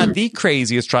time, if not the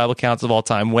craziest tribal council of all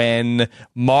time, when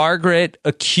Margaret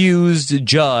accused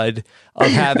Judd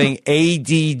of having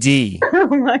ADD.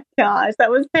 Oh, my gosh. That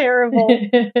was terrible.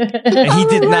 And he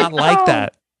did not like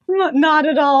that. Not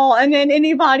at all. And then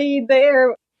anybody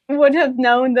there would have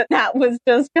known that was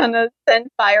just going to send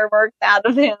fireworks out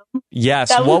of him. Yes.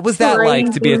 What was that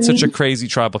like to be at such a crazy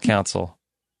tribal council?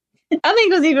 I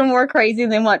think it was even more crazy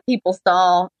than what people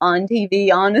saw on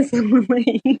TV,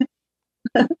 honestly.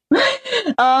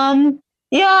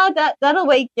 That'll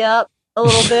wake you up a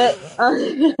little bit.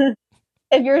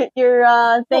 If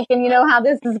you're thinking, how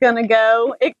this is going to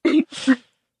go, it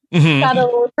got a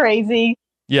little crazy.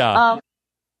 Yeah.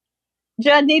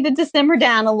 Judd needed to simmer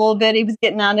down a little bit. He was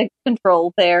getting out of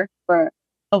control there for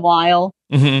a while.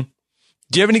 Mm-hmm.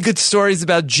 Do you have any good stories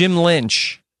about Jim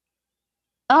Lynch?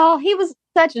 Oh, he was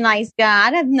such a nice guy.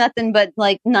 I'd have nothing but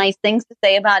nice things to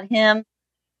say about him.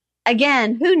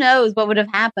 Again, who knows what would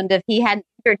have happened if he hadn't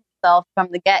injured himself from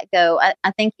the get-go.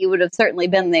 I think he would have certainly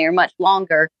been there much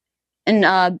longer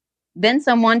and been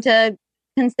someone to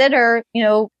consider,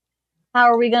 how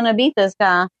are we going to beat this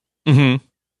guy? Mm-hmm.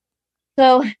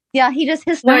 So, his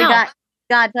story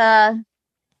got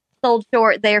sold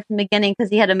short there from the beginning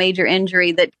because he had a major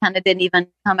injury that kind of didn't even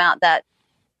come out that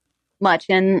much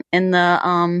in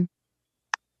the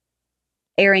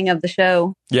airing of the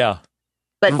show. Yeah.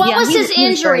 But what was his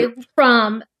injury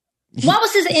from? What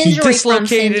was his injury from? He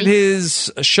dislocated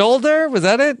his shoulder. Was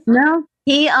that it? No.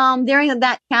 He during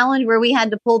that challenge where we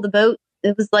had to pull the boat,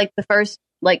 it was the first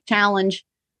challenge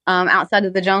outside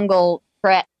of the jungle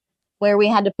prep where we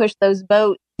had to push those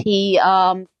boats. He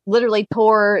literally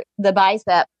tore the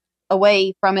bicep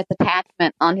away from its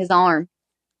attachment on his arm.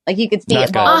 You could see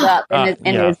it balled up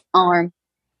in his arm.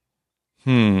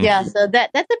 Yeah, so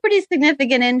that's a pretty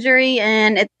significant injury,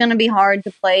 and it's going to be hard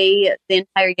to play the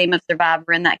entire game of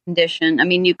Survivor in that condition.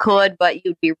 You could, but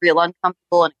you'd be real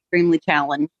uncomfortable and extremely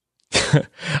challenged.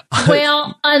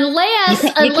 Well, unless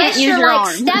you're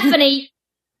like Stephanie.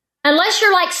 Unless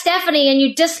you're like Stephanie and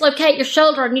you dislocate your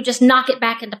shoulder and you just knock it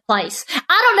back into place.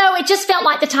 I don't know. It just felt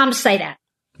like the time to say that.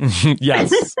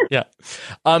 Yes. Yeah.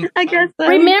 I guess so.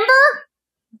 Remember?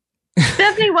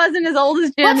 Stephanie wasn't as old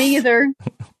as Jim either.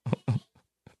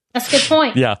 That's a good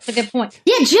point. Yeah. That's a good point.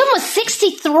 Yeah, Jim was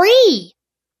 63.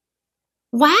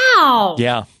 Wow.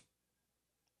 Yeah.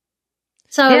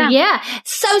 So, yeah.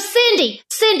 So, Cindy,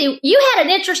 you had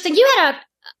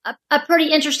a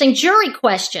pretty interesting jury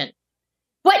question.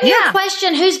 What your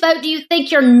question, whose vote do you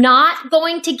think you're not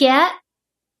going to get?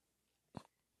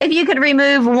 If you could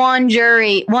remove one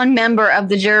member of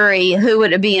the jury, who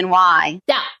would it be and why?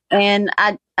 Yeah. And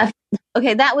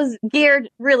okay, that was geared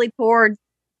really towards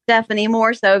Stephanie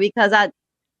more so because I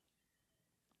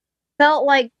felt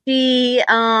like she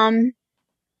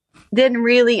didn't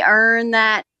really earn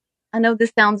that. I know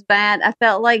this sounds bad. I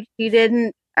felt like she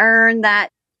didn't earn that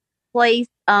place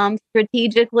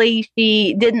strategically.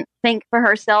 She didn't think for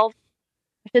herself.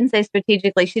 I shouldn't say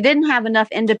strategically. She didn't have enough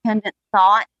independent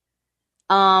thought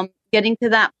getting to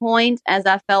that point as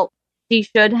I felt she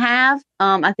should have.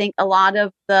 I think a lot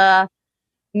of the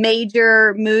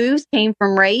major moves came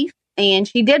from Rafe, and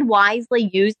she did wisely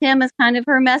use him as kind of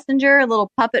her messenger, a little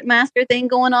puppet master thing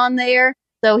going on there.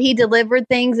 So he delivered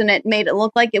things and it made it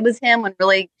look like it was him when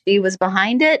really she was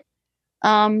behind it.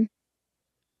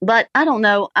 But I don't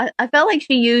know. I felt like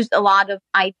she used a lot of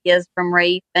ideas from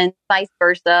Rafe and vice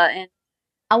versa. And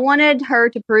I wanted her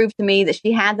to prove to me that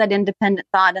she had that independent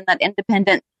thought and that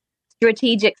independent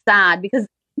strategic side, because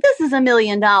this is $1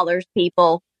 million,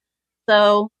 people.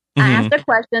 So I asked a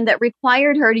question that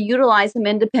required her to utilize some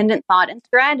independent thought and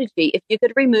strategy. If you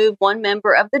could remove one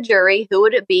member of the jury, who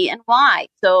would it be and why?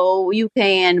 So you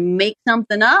can make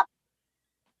something up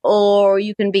or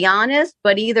you can be honest,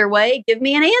 but either way, give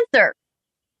me an answer.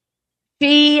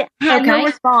 She had no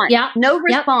response. Yep. No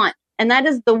response. Yep. And that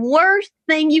is the worst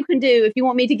thing you can do if you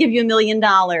want me to give you $1 million.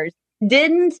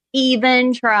 Didn't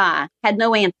even try. Had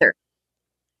no answer.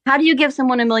 How do you give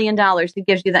someone $1 million who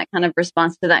gives you that kind of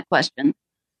response to that question?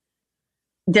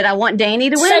 Did I want Danny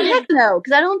to win? Heck no,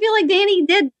 because I don't feel like Danny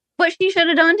did what she should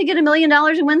have done to get $1 million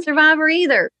and win Survivor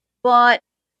either. But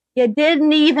you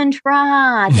didn't even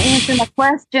try to answer my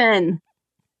question.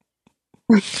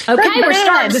 Okay, we're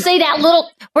starting to see that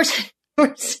little. All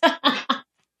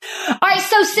right,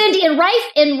 so Cindy and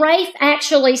Rafe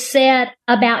actually said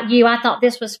about you. I thought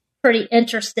this was pretty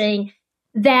interesting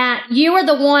that you were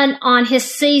the one on his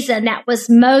season that was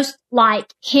most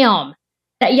like him.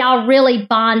 That y'all really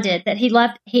bonded, that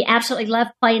he absolutely loved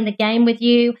playing the game with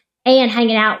you and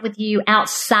hanging out with you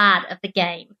outside of the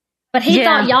game. But he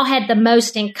thought y'all had the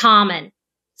most in common.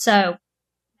 So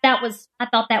I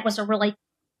thought that was a really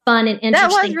fun and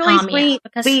interesting comment. That was really sweet.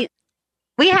 Because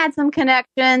we had some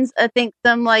connections. I think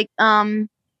some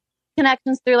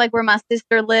connections through like where my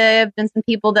sister lived and some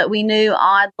people that we knew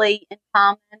oddly in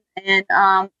common. And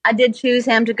I did choose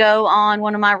him to go on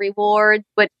one of my rewards,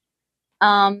 which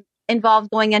involved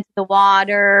going into the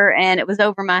water, and it was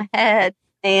over my head,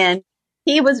 and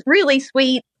he was really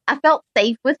sweet. I felt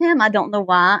safe with him. I don't know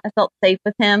why. I felt safe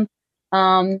with him.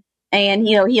 And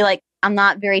he I'm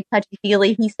not very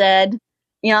touchy-feely, he said.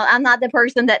 I'm not the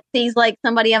person that sees like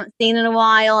somebody I haven't seen in a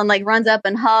while and like runs up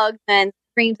and hugs and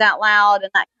screams out loud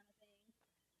and that kind of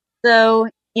thing. So,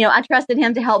 I trusted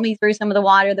him to help me through some of the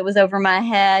water that was over my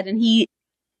head, and he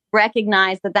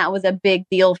recognized that was a big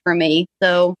deal for me.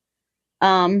 So,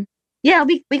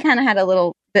 we kind of had a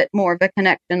little bit more of a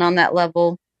connection on that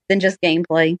level than just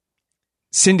gameplay.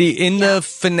 Cindy, in the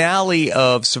finale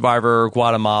of Survivor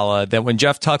Guatemala, that when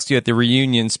Jeff talks to you at the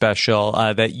reunion special,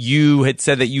 that you had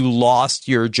said that you lost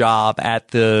your job at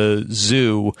the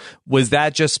zoo, was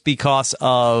that just because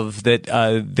of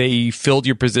that they filled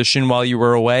your position while you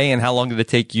were away? And how long did it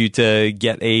take you to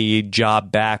get a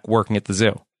job back working at the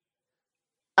zoo?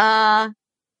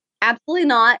 Absolutely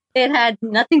not. It had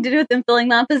nothing to do with them filling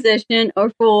my position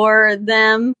or for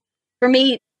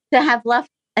me to have left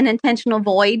an intentional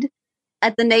void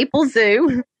at the Naples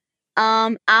Zoo.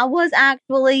 I was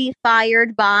actually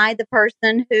fired by the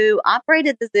person who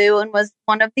operated the zoo and was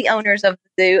one of the owners of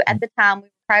the zoo. At the time, we were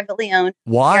privately owned.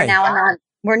 Why?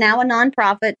 We're now a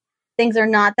nonprofit. Things are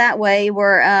not that way.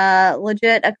 We're a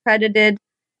legit accredited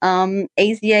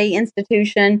AZA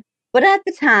institution. But at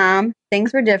the time,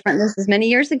 things were different. This is many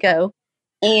years ago.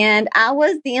 And I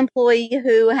was the employee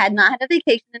who had not had a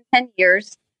vacation in 10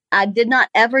 years. I did not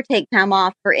ever take time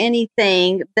off for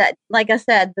anything that, like I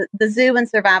said, the zoo and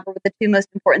Survivor were the two most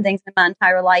important things in my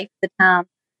entire life at the time.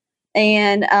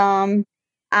 And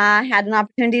I had an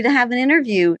opportunity to have an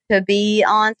interview to be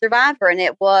on Survivor. And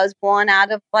it was one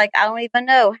out of I don't even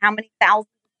know how many thousands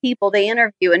of people they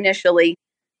interview initially.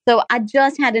 So I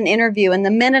just had an interview. And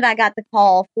the minute I got the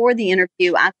call for the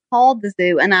interview, I called the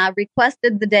zoo and I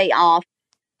requested the day off.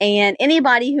 And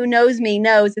anybody who knows me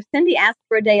knows if Cindy asks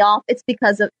for a day off, it's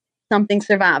because of something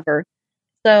Survivor.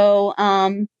 So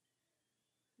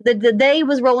the day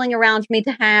was rolling around for me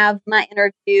to have my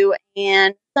interview,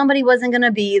 and somebody wasn't going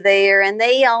to be there. And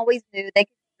they always knew they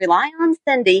could rely on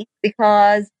Cindy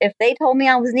because if they told me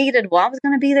I was needed, well, I was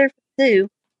going to be there for the zoo.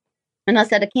 And I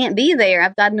said, I can't be there.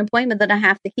 I've got an appointment that I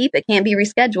have to keep. It can't be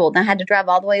rescheduled. And I had to drive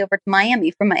all the way over to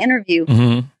Miami for my interview.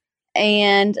 Mm-hmm.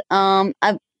 And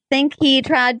I think he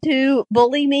tried to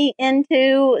bully me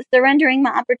into surrendering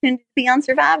my opportunity to be on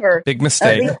Survivor. Big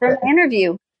mistake. For my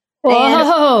interview.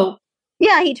 Whoa. And,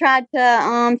 yeah, he tried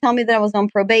to tell me that I was on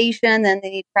probation. And then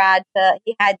he had,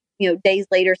 days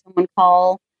later someone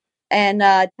call and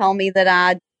tell me that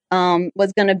I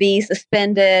was going to be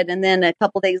suspended. And then a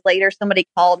couple days later, somebody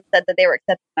called and said that they were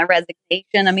accepting my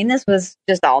resignation. I mean, this was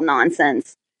just all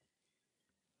nonsense.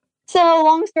 So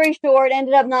long story short,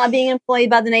 ended up not being employed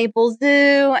by the Naples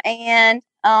Zoo. And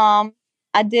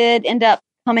I did end up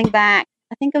coming back.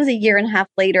 I think it was a year and a half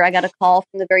later. I got a call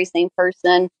from the very same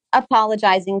person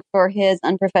apologizing for his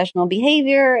unprofessional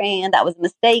behavior. And that was a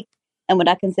mistake. And would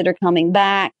I consider coming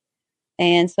back?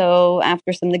 And so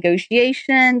after some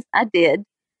negotiations, I did.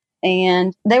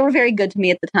 And they were very good to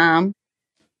me at the time.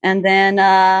 And then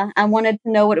I wanted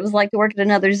to know what it was like to work at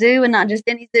another zoo, and not just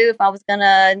any zoo. If I was going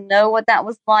to know what that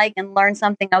was like and learn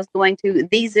something, I was going to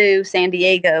the zoo, San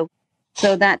Diego.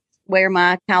 So that's where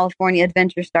my California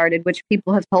adventure started, which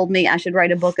people have told me I should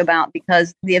write a book about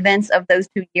because the events of those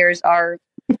 2 years are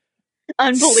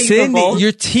unbelievable. Cindy,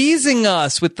 you're teasing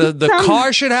us with the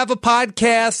car should have a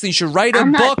podcast and you should write a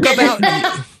book about...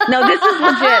 No, this is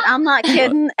legit. I'm not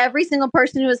kidding. Every single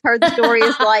person who has heard the story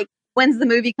is like, when's the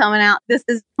movie coming out? This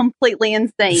is completely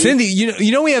insane. Cindy,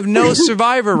 you know we have no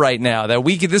Survivor right now.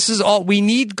 This is all we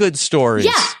need. Good stories.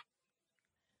 Yeah.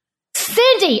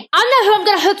 Cindy, I know who I'm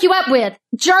going to hook you up with.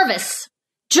 Jervis.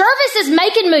 Jervis is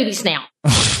making movies now.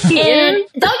 And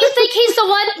don't you think he's the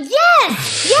one?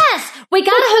 Yes. We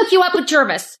got to hook you up with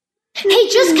Jervis. He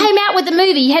just came out with a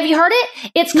movie. Have you heard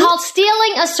it? It's called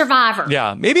Stealing a Survivor.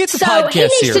 Yeah, maybe it's a podcast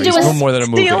series or more than a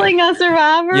movie. Stealing a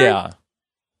Survivor? Yeah.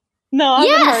 No, I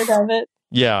haven't heard of it.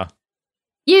 Yeah.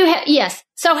 Yes.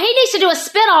 So he needs to do a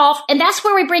spinoff, and that's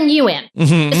where we bring you in.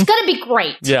 Mm-hmm. It's going to be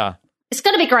great. Yeah. It's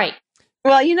going to be great.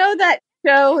 Well, you know that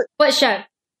show? What show?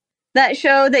 That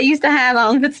show that used to have, I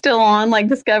don't know if it's still on, like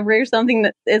Discovery or something,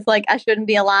 that is like I Shouldn't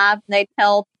Be Alive. And they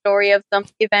tell the story of some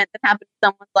event that happened in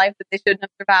someone's life that they shouldn't have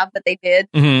survived, but they did.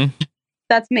 Mm-hmm.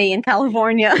 That's me in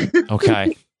California.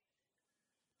 Okay.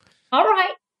 All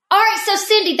right. So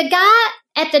Cindy, the guy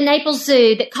at the Naples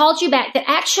Zoo that called you back, that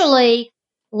actually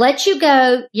let you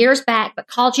go years back, but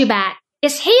called you back,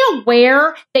 is he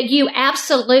aware that you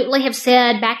absolutely have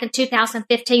said back in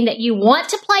 2015 that you want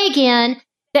to play again,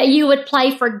 that you would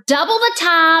play for double the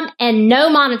time and no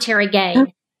monetary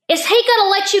gain? Is he going to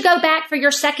let you go back for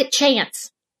your second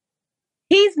chance?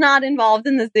 He's not involved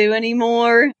in the zoo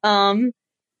anymore. Some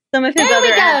of his there other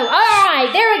we go. All right,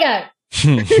 there we go.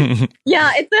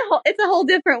 Yeah, it's a whole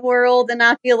different world, and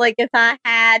I feel like if I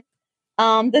had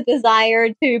the desire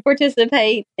to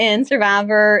participate in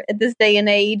Survivor at this day and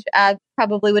age, I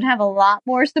probably would have a lot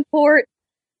more support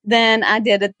than I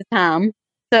did at the time.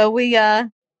 So we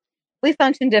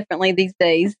function differently these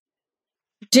days.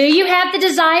 Do you have the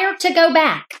desire to go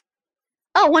back?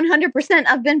 Oh, 100%.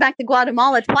 I've been back to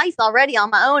Guatemala twice already on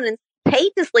my own and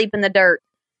paid to sleep in the dirt.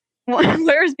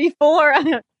 Whereas before,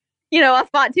 I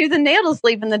fought tooth and nail to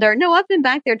sleep in the dirt. No, I've been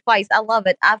back there twice. I love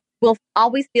it. I will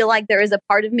always feel like there is a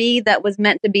part of me that was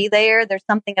meant to be there. There's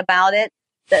something about it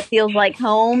that feels like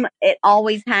home. It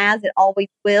always has. It always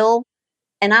will.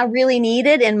 And I really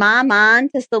needed in my mind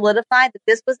to solidify that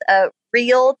this was a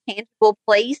real, tangible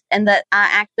place and that I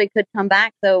actually could come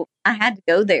back. So I had to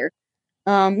go there.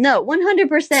 No,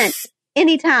 100%.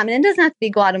 Anytime. And it doesn't have to be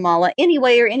Guatemala.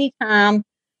 Anywhere, anytime.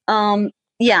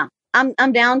 Yeah.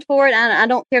 I'm down for it. I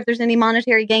don't care if there's any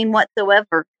monetary gain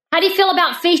whatsoever. How do you feel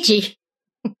about Fiji?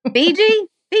 Fiji?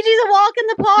 Fiji's a walk in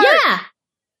the park. Yeah.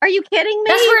 Are you kidding me?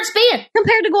 That's where it's been.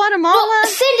 Compared to Guatemala? Well,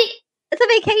 Cindy. It's a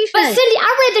vacation. But Cindy,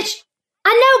 I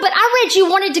read you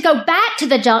wanted to go back to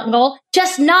the jungle,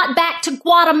 just not back to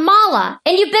Guatemala.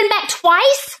 And you've been back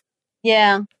twice?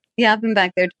 Yeah. Yeah, I've been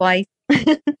back there twice.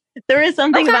 There is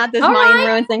something about this Mayan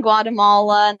ruins in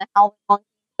Guatemala and the Howling Monkey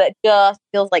that just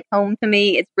feels like home to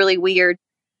me. It's really weird.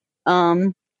 Yeah,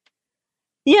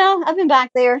 I've been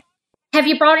back there. Have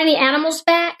you brought any animals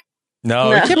back?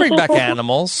 No. You can't bring back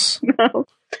animals. No.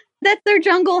 That's their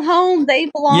jungle home. They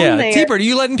belong there. Yeah, T-Bird, are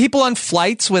you letting people on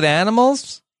flights with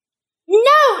animals?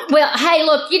 No. Well, hey,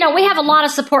 look, we have a lot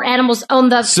of support animals on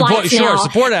the flights now. Sure,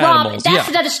 support animals. Rob, that's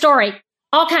another story.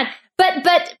 All kind.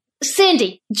 But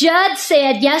Cindy, Judd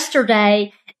said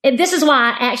yesterday, and this is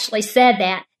why I actually said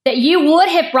that you would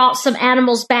have brought some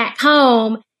animals back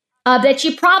home, that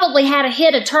you probably had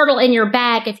hit a turtle in your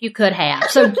bag if you could have.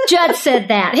 So Judd said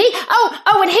that. And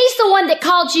he's the one that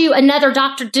called you another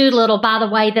Dr. Doolittle, by the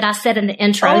way, that I said in the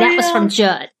intro. That was from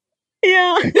Judd.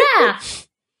 Yeah. Yeah.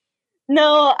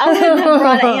 No, I wouldn't have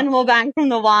brought an animal back from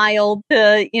the wild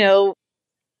to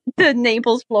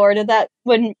Naples, Florida. That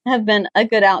wouldn't have been a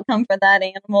good outcome for that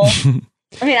animal.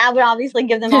 I mean, I would obviously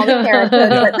give them all the care,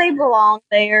 but they belong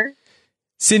there.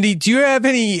 Cindy, do you have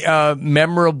any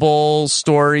memorable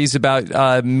stories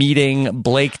about meeting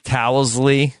Blake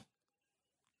Towsley?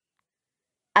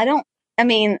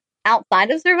 Outside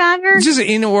of Survivor? Just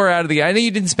in or out of the game. I know you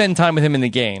didn't spend time with him in the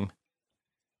game.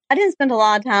 I didn't spend a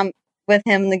lot of time with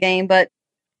him in the game, but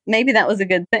maybe that was a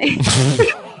good thing.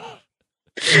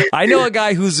 I know a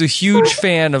guy who's a huge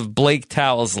fan of Blake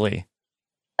Towsley.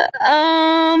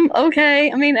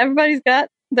 Okay. I mean, everybody's got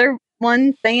their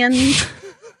one fan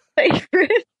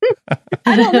favorite.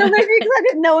 I don't know, maybe because I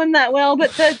didn't know him that well,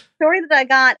 but the story that I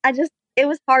got, it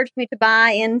was hard for me to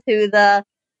buy into the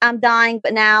I'm dying,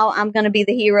 but now I'm going to be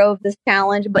the hero of this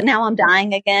challenge, but now I'm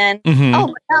dying again. Mm-hmm.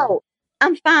 Oh, no,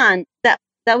 I'm fine.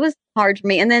 That was hard for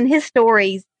me. And then his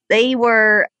stories, they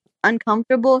were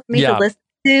uncomfortable for me to listen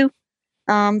to.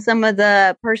 Some of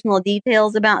the personal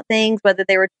details about things, whether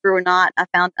they were true or not, I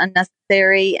found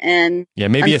unnecessary and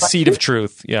maybe a seed of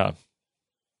truth. Yeah.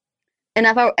 And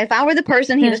if I were the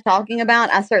person he was talking about,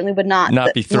 I certainly would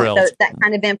not be thrilled that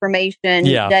kind of information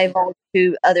divulged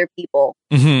to other people.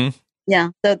 Mm-hmm. Yeah,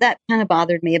 so that kind of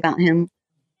bothered me about him.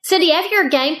 Cindy, after your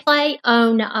gameplay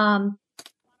on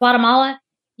Guatemala,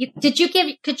 could you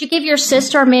give your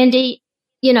sister Mindy,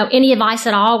 any advice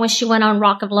at all when she went on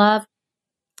Rock of Love,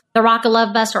 the Rock of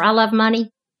Love bus, or I Love Money?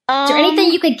 Is there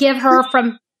anything you could give her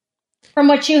from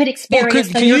what you had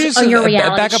experienced on your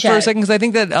reality back up show? for a second, because I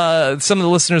think that some of the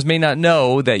listeners may not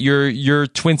know that your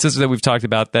twin sister that we've talked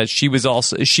about, that she was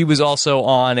also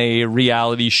on a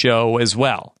reality show as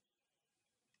well.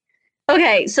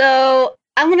 Okay, so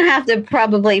I'm going to have to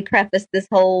probably preface this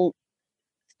whole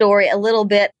story a little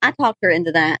bit. I talked her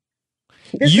into that.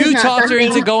 You talked her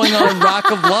into going on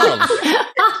Rock of Love.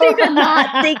 She did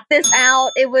not seek this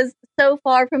out. It was so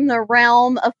far from the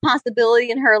realm of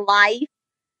possibility in her life.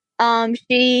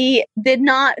 She did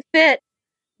not fit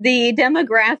the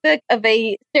demographic of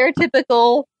a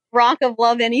stereotypical Rock of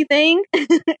Love anything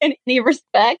in any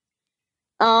respect.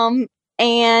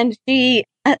 And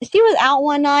she was out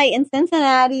one night in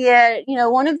Cincinnati at,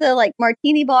 one of the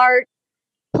martini bar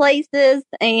places,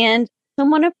 and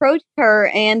someone approached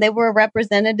her, and they were a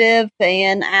representative,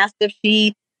 and asked if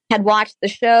she had watched the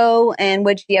show and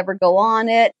would she ever go on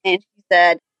it. And she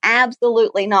said,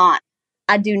 absolutely not.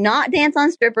 I do not dance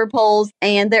on stripper poles,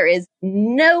 and there is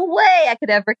no way I could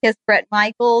ever kiss Bret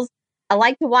Michaels. I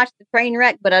like to watch the train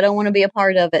wreck, but I don't want to be a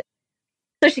part of it.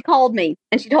 So she called me,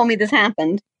 and she told me this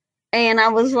happened. And I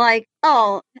was like,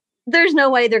 oh, there's no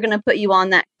way they're going to put you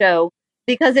on that show,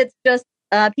 because it's just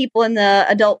people in the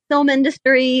adult film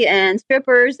industry and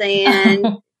strippers,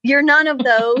 and you're none of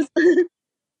those.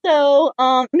 So,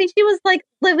 she was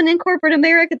living in corporate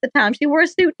America at the time. She wore a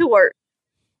suit to work.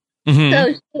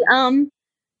 Mm-hmm.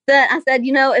 So I said,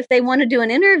 if they want to do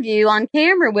an interview on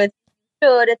camera with you,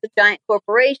 should at the giant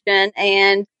corporation,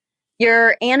 and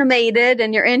you're animated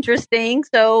and you're interesting.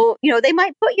 So, they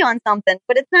might put you on something,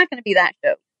 but it's not going to be that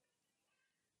show.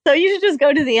 So you should just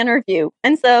go to the interview.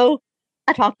 And so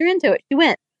I talked her into it. She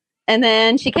went. And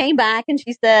then she came back and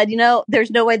she said,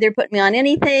 there's no way they're putting me on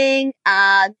anything.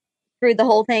 I screwed the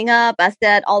whole thing up. I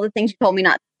said all the things you told me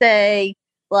not to say.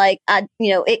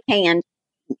 It canned.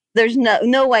 There's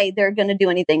no way they're going to do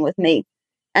anything with me.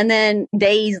 And then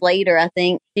days later, I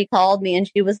think, she called me and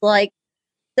she was like,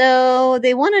 so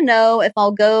they want to know if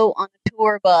I'll go on a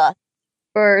tour bus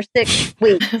for 6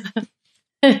 weeks,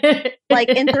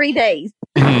 in 3 days.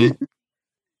 Mm-hmm.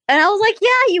 And I was like,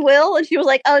 yeah, you will. And she was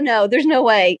like, oh, no, there's no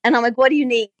way. And I'm like, what do you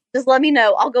need? Just let me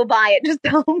know. I'll go buy it. Just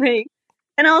tell me.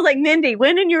 And I was like, Mindy,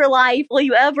 when in your life will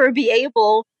you ever be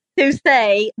able to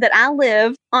say that I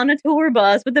lived on a tour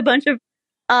bus with a bunch of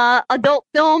adult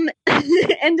film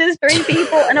industry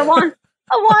people and a washed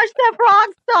up rock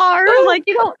star? Like,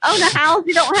 you don't own a house,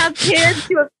 you don't have kids,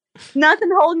 you have nothing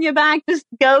holding you back. Just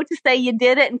go to say you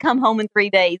did it and come home in 3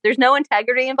 days. There's no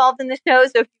integrity involved in the show,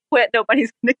 so if you quit,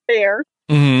 nobody's going to care.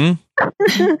 Mm-hmm.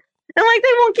 And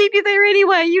they won't keep you there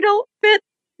anyway. You don't fit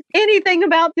anything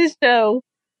about this show.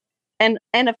 And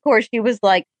of course, she was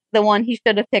like the one he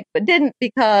should have picked, but didn't,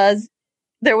 because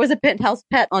there was a penthouse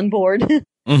pet on board.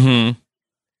 Mm-hmm.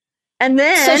 And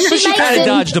then she kind of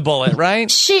dodged a bullet, right?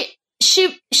 She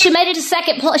made it to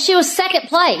second place. She was second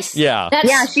place. Yeah.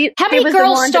 How many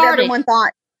girls started? Everyone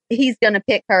thought he's going to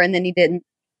pick her, and then he didn't.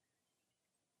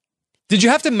 Did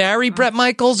you have to marry Bret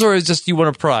Michaels, or is just you won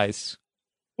a prize?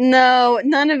 No,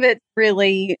 none of it's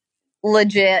really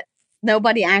legit.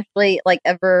 Nobody actually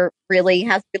ever really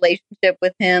has a relationship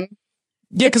with him.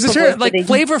 Yeah, because it's true. Like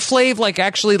Flavor Flav, like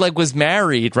actually, like was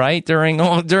married, right, during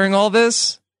all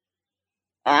this.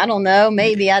 I don't know.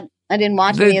 Maybe I didn't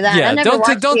watch any of that. Yeah, I never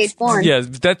watched VH1.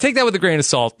 Yeah, take that with a grain of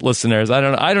salt, listeners. I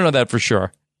don't know that for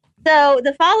sure. So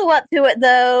the follow up to it,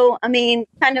 though, I mean,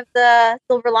 kind of the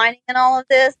silver lining in all of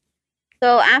this.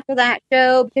 So after that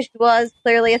show, because she was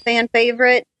clearly a fan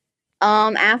favorite,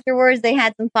 afterwards they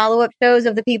had some follow up shows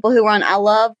of the people who were on I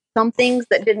Love Some Things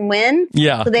that didn't win.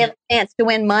 Yeah. So they have a chance to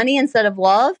win money instead of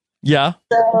love. Yeah.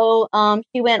 So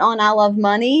she went on I Love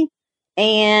Money,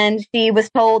 and she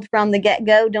was told from the get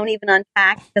go, don't even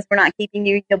unpack because we're not keeping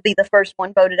you. You'll be the first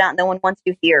one voted out. No one wants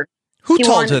you here. Who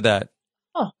told her that?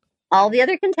 All the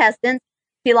other contestants.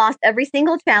 She lost every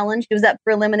single challenge. She was up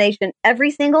for elimination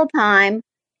every single time.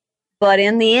 But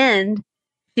in the end,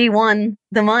 she won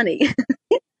the money.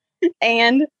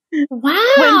 And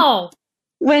wow.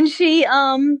 When she,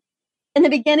 in the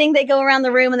beginning, they go around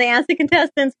the room and they ask the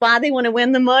contestants why they want to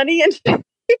win the money. And she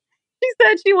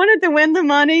said she wanted to win the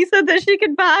money so that she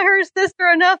could buy her sister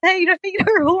enough hay to feed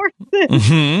her horses.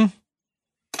 Mm-hmm.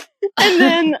 And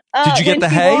then, did you get the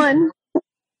hay? Won,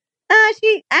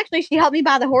 she helped me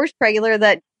buy the horse trailer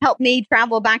that helped me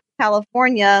travel back to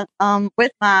California,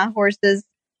 with my horses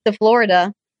to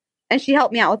Florida. And she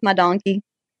helped me out with my donkey.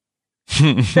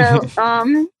 So,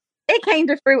 it came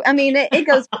to fruit. I mean, it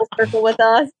goes full circle with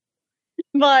us.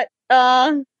 But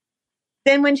then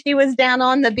when she was down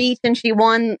on the beach and she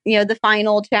won, the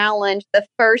final challenge, the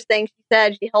first thing she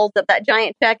said, she holds up that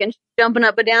giant check and she's jumping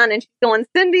up and down and she's going,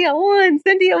 Cindy, I won.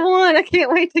 Cindy, I won. I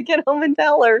can't wait to get home and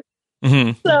tell her.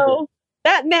 Mm-hmm. So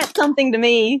that meant something to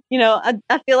me. I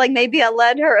feel like maybe I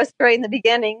led her astray in the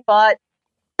beginning, but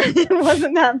it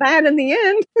wasn't that bad in the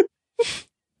end.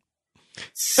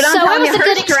 But I'm telling you,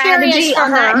 her strategy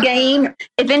on that game,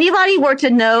 if anybody were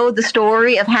to know the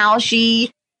story of how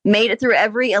she made it through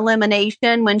every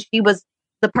elimination when she was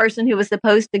the person who was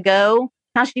supposed to go,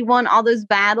 how she won all those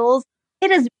battles, it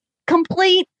is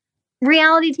complete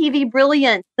reality TV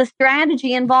brilliance. The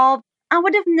strategy involved, I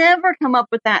would have never come up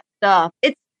with that stuff.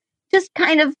 It's just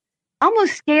kind of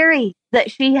almost scary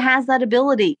that she has that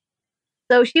ability.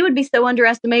 So she would be so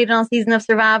underestimated on a season of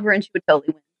Survivor and she would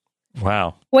totally win.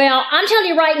 Wow. Well, I'm telling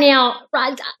you right now,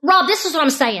 Rob, this is what I'm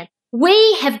saying.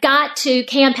 We have got to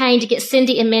campaign to get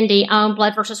Cindy and Mindy on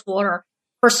Blood versus Water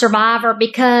for Survivor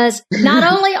because not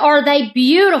only are they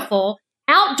beautiful,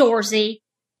 outdoorsy,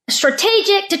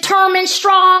 strategic, determined,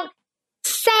 strong,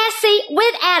 sassy,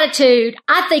 with attitude,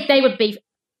 I think they would be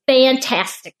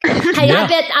fantastic. Hey, yeah.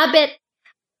 I bet.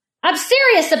 I'm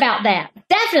serious about that.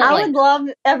 Definitely. I would love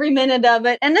every minute of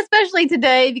it. And especially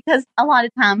today, because a lot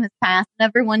of time has passed and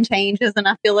everyone changes. And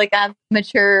I feel like I've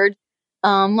matured.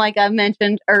 Like I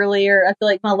mentioned earlier, I feel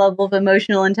like my level of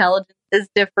emotional intelligence is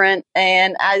different.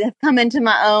 And I have come into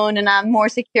my own and I'm more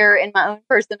secure in my own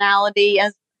personality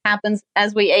as happens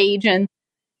as we age. And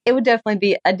it would definitely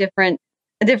be a different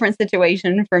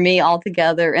situation for me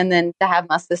altogether. And then to have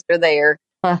my sister there.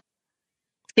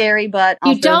 Scary, but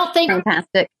also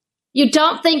fantastic. You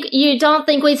don't think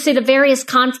we'd see the various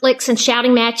conflicts and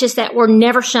shouting matches that were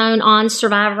never shown on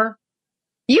Survivor?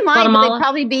 You might, but they'd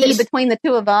probably be between the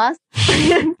two of us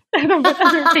instead of with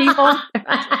other people.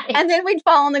 Right. And then we'd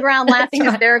fall on the ground laughing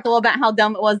hysterical about how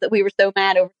dumb it was that we were so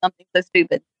mad over something so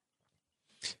stupid.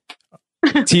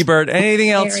 T-Bird, anything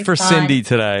else for Cindy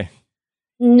today?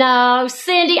 No,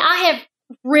 Cindy, I have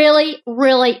really,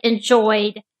 really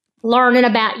enjoyed learning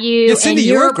about you Cindy, and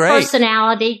your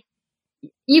personality.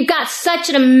 You've got such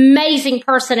an amazing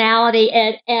personality,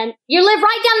 and you live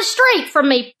right down the street from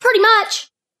me, pretty much.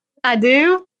 I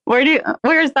do?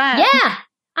 Where's that?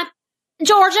 Yeah.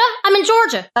 Georgia. I'm in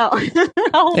Georgia.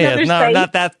 Oh.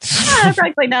 Not that.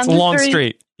 Practically down it's the a long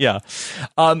street. Yeah.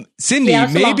 Cindy,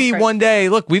 maybe one day,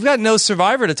 look, we've got no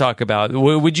Survivor to talk about.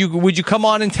 Would you come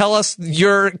on and tell us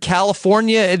your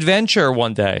California adventure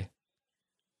one day?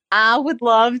 I would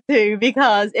love to,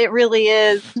 because it really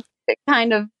is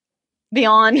kind of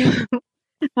beyond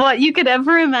what you could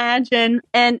ever imagine.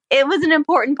 And it was an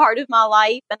important part of my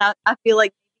life. And I feel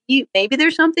like maybe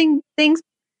there's things.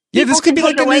 Yeah, this could be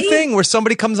like a new thing where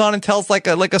somebody comes on and tells like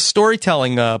a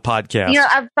storytelling podcast.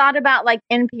 I've thought about like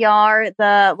NPR,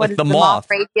 the Moth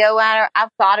Radio hour. I've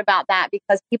thought about that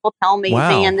because people tell me,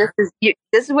 man, this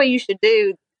is what you should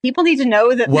do. People need to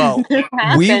know that. Well,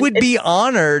 we would be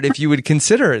honored if you would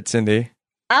consider it, Cindy.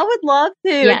 I would love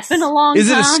to. Yes. It's been a long time.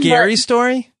 Is it a scary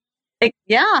story?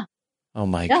 Yeah. Oh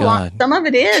my God. Some of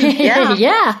it is. Yeah.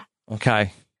 Yeah.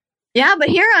 Okay. Yeah, but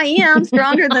here I am,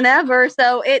 stronger than ever.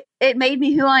 So it made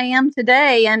me who I am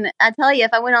today. And I tell you,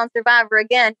 if I went on Survivor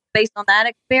again, based on that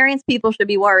experience, people should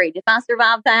be worried. If I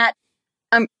survive that,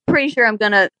 I'm pretty sure I'm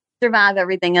going to survive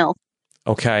everything else.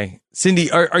 Okay.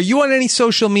 Cindy, are you on any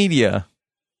social media?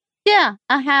 Yeah,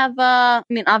 I have,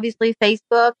 obviously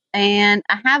Facebook, and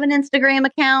I have an Instagram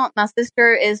account. My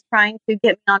sister is trying to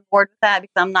get me on board with that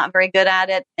because I'm not very good at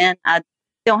it, and I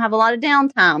don't have a lot of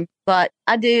downtime, but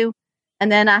I do.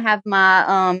 And then I have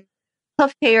my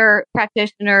hoof care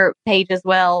practitioner page as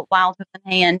well, Wild Hoof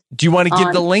and Hand. Do you want to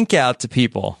give the link out to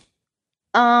people?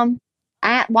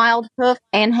 At Wild Hoof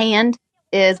and Hand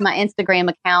is my Instagram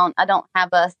account. I don't have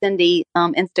a Cindy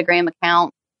Instagram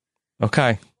account.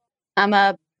 Okay. I'm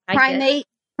a primate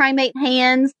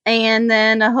hands, and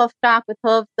then a hoof stock with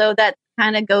hooves. So that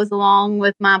kind of goes along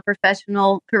with my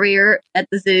professional career at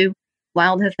the zoo,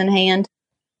 Wild Hoof and Hand.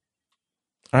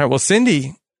 All right. Well,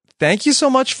 Cindy, thank you so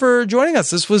much for joining us.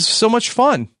 This was so much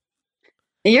fun.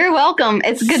 You're welcome.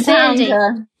 It's a good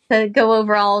time to go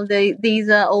over all of these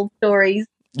old stories.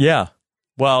 Yeah.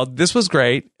 Well, this was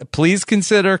great. Please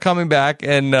consider coming back,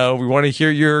 and we want to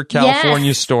hear your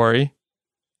California story.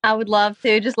 I would love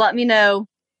to. Just let me know.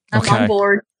 I'm on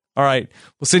board. All right.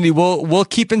 Well, Cindy, we'll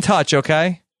keep in touch,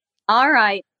 okay? All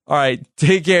right. All right.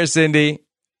 Take care, Cindy.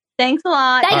 Thanks a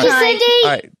lot. Thank you, Cindy. All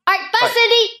right. Bye,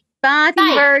 Cindy. Bye,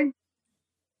 T-Bird.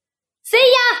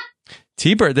 See ya.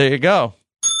 T-Bird, there you go.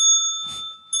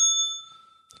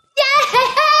 Yeah.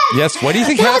 Yes. What do you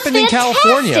think happened in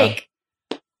California?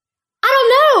 I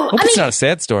don't know. Hope it's not a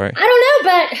sad story. I don't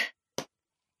know, but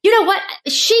you know what?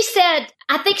 She said,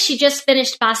 I think she just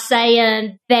finished by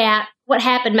saying that what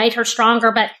happened made her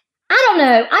stronger, but I don't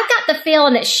know. I got the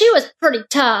feeling that she was pretty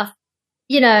tough.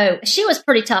 You know, she was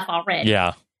pretty tough already.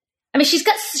 Yeah. I mean, she's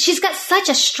got such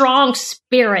a strong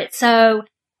spirit, so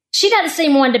she doesn't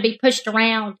seem one to be pushed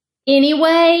around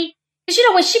anyway. Because, you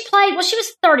know, when she played, well, she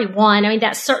was 31. I mean,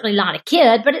 that's certainly not a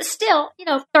kid, but it's still,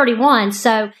 31.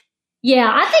 So,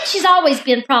 yeah, I think she's always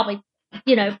been probably,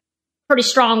 pretty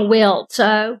strong-willed.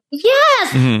 So,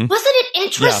 yes, wasn't it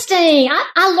interesting? Yeah.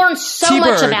 I learned so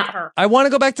much about her. I want to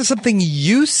go back to something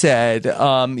you said.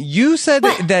 You said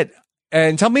that,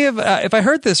 and tell me if I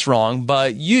heard this wrong,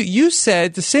 but you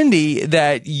said to Cindy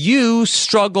that you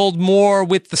struggled more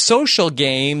with the social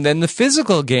game than the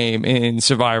physical game in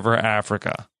Survivor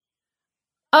Africa.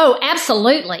 Oh,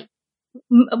 absolutely.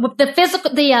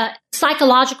 The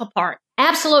psychological part.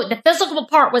 Absolutely. The physical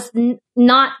part was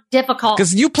not difficult.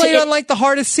 Because you played on like the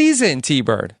hardest season,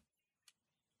 T-Bird.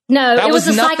 No, it was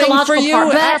the psychological for you,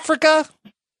 part. Africa?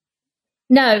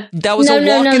 No. That was a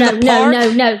walk in the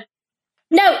park?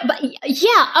 No, but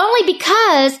yeah, only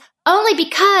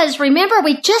because remember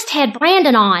we just had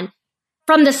Brandon on.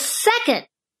 From the second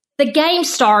the game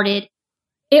started,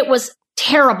 it was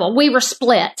terrible. We were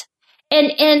split.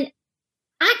 And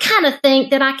I kind of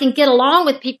think that I can get along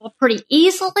with people pretty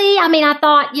easily. I mean, I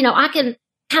thought, I can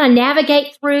kind of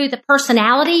navigate through the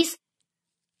personalities,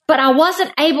 but I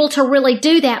wasn't able to really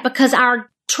do that because our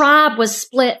tribe was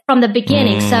split from the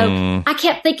beginning. So I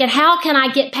kept thinking, how can I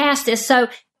get past this? So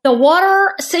the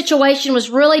water situation was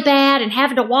really bad and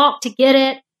having to walk to get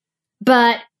it.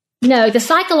 But no, the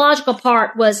psychological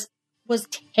part was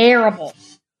terrible.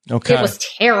 Okay. It was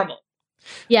terrible.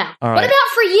 Yeah. All right. What about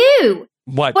for you?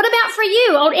 What about for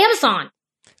you on Amazon?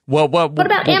 What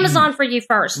about Amazon for you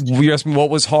first? You asked me what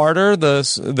was harder,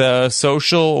 the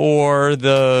social or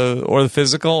the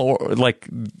physical, or like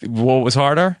what was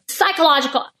harder?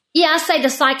 Psychological. Yeah, I say the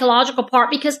psychological part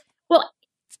because, well,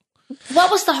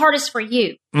 what was the hardest for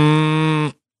you?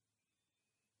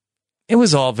 It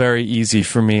was all very easy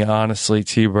for me, honestly,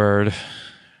 T-Bird.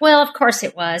 Well, of course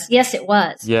it was. Yes, it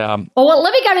was. Yeah. Well,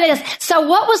 let me go to this. So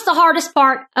what was the hardest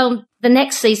part of the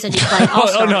next season you played?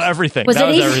 Oh, no, everything. That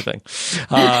was everything.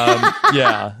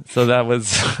 Yeah. So that was...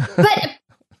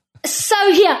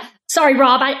 Sorry,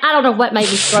 Rob. I don't know what made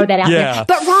me throw that out there.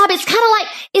 But Rob,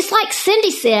 it's like Cindy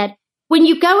said, when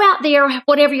you go out there,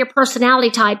 whatever your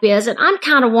personality type is, and I'm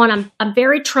kind of one, I'm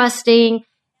very trusting,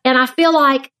 and I feel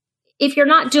like if you're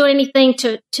not doing anything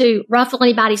to ruffle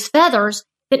anybody's feathers,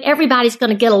 then everybody's going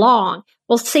to get along.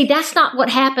 Well, see, that's not what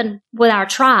happened with our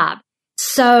tribe.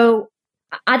 So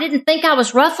I didn't think I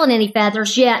was ruffling any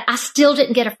feathers, yet I still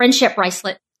didn't get a friendship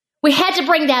bracelet. We had to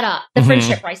bring that up, the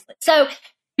friendship bracelet. So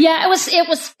yeah,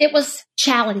 it was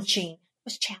challenging. It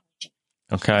was challenging.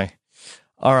 Okay.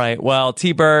 All right. Well,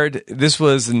 T-Bird, this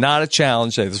was not a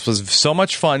challenge. This was so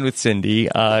much fun with Cindy.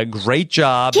 Great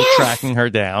job tracking her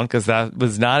down, because that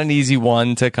was not an easy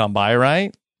one to come by,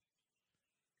 right?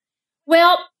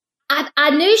 Well, I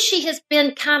knew she has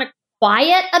been kind of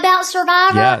quiet about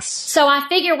Survivor. Yes. So I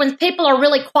figure when people are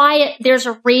really quiet, there's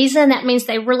a reason. That means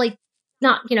they really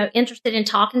not, interested in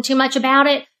talking too much about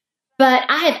it. But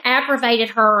I have aggravated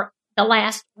her the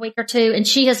last week or two, and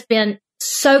she has been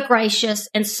so gracious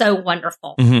and so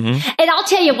wonderful. Mm-hmm. And I'll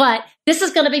tell you what, this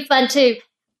is going to be fun too.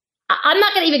 I'm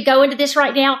not going to even go into this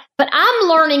right now, but I'm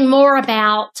learning more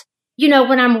about,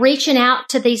 when I'm reaching out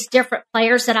to these different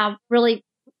players that I really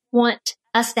want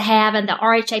us to have and the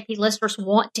RHAP listeners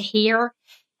want to hear.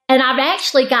 And I've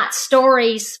actually got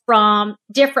stories from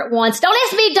different ones. Don't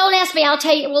ask me. I'll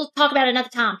tell you, we'll talk about it another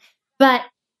time. But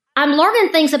I'm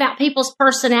learning things about people's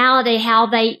personality, how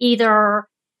they either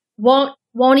won't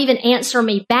even answer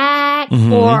me back,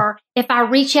 mm-hmm. or if I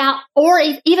reach out, or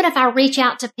even if I reach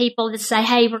out to people to say,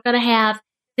 hey, we're going to have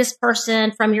this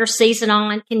person from your season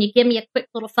on. Can you give me a quick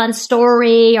little fun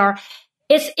story? Or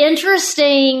it's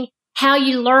interesting how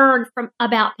you learn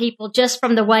about people just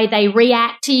from the way they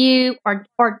react to you or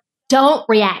don't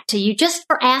react to you, just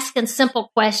for asking simple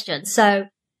questions. So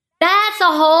that's a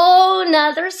whole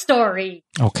nother story.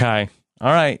 Okay.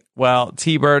 All right. Well,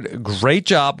 T-Bird, great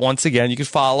job once again. You can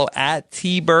follow at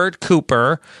T-Bird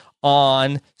Cooper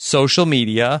on social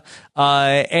media.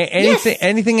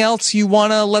 Anything else you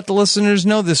want to let the listeners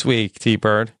know this week,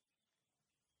 T-Bird?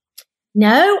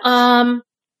 No.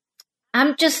 I'm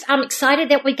excited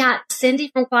that we got Cindy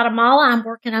from Guatemala. I'm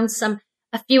working on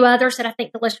a few others that I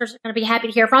think the listeners are going to be happy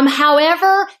to hear from.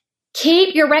 However,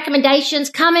 keep your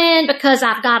recommendations coming because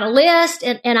I've got a list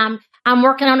and I'm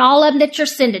working on all of them that you're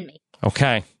sending me.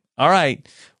 Okay. All right.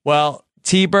 Well,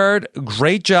 T-Bird,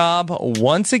 great job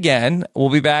once again. We'll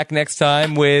be back next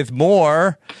time with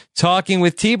more Talking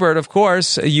with T-Bird. Of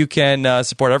course, you can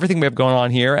support everything we have going on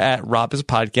here at Rob Has a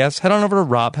Podcast. Head on over to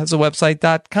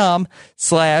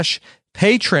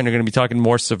robhasawebsite.com/patron. We're going to be talking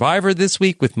more Survivor this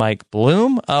week with Mike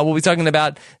Bloom. We'll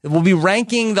be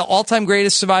ranking the all-time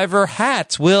greatest Survivor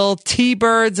hats. Will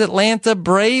T-Bird's Atlanta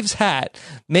Braves hat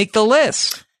make the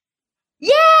list?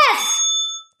 Yes!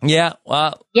 Yeah,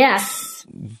 well. Yes.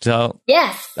 So.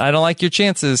 Yes. I don't like your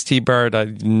chances, T-Bird.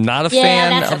 I'm not a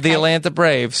fan of the Atlanta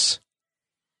Braves.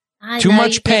 Too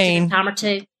much pain. Time or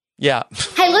two. Yeah.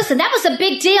 Hey, listen, that was a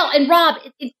big deal. And Rob,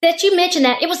 that you mentioned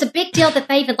that, it was a big deal that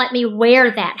they even let me wear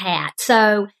that hat.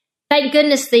 So thank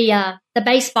goodness the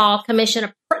baseball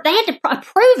commission, they had to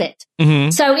approve it. Mm-hmm.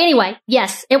 So anyway,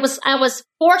 yes, I was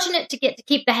fortunate to get to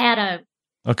keep the hat on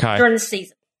during the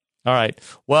season. All right.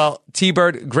 Well,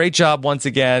 T-Bird, great job once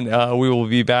again. We will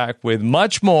be back with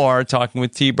much more Talking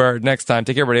with T-Bird next time.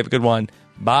 Take care, everybody. Have a good one.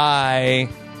 Bye.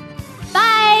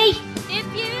 Bye.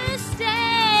 If you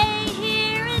stay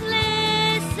here and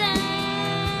listen,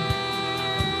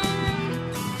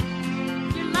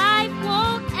 your life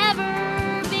won't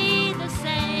ever be the same.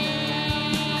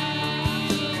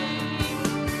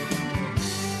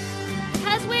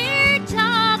 'Cause we're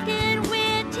talking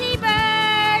with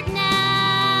T-Bird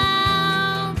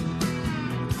now.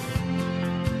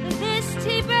 This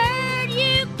T-Bird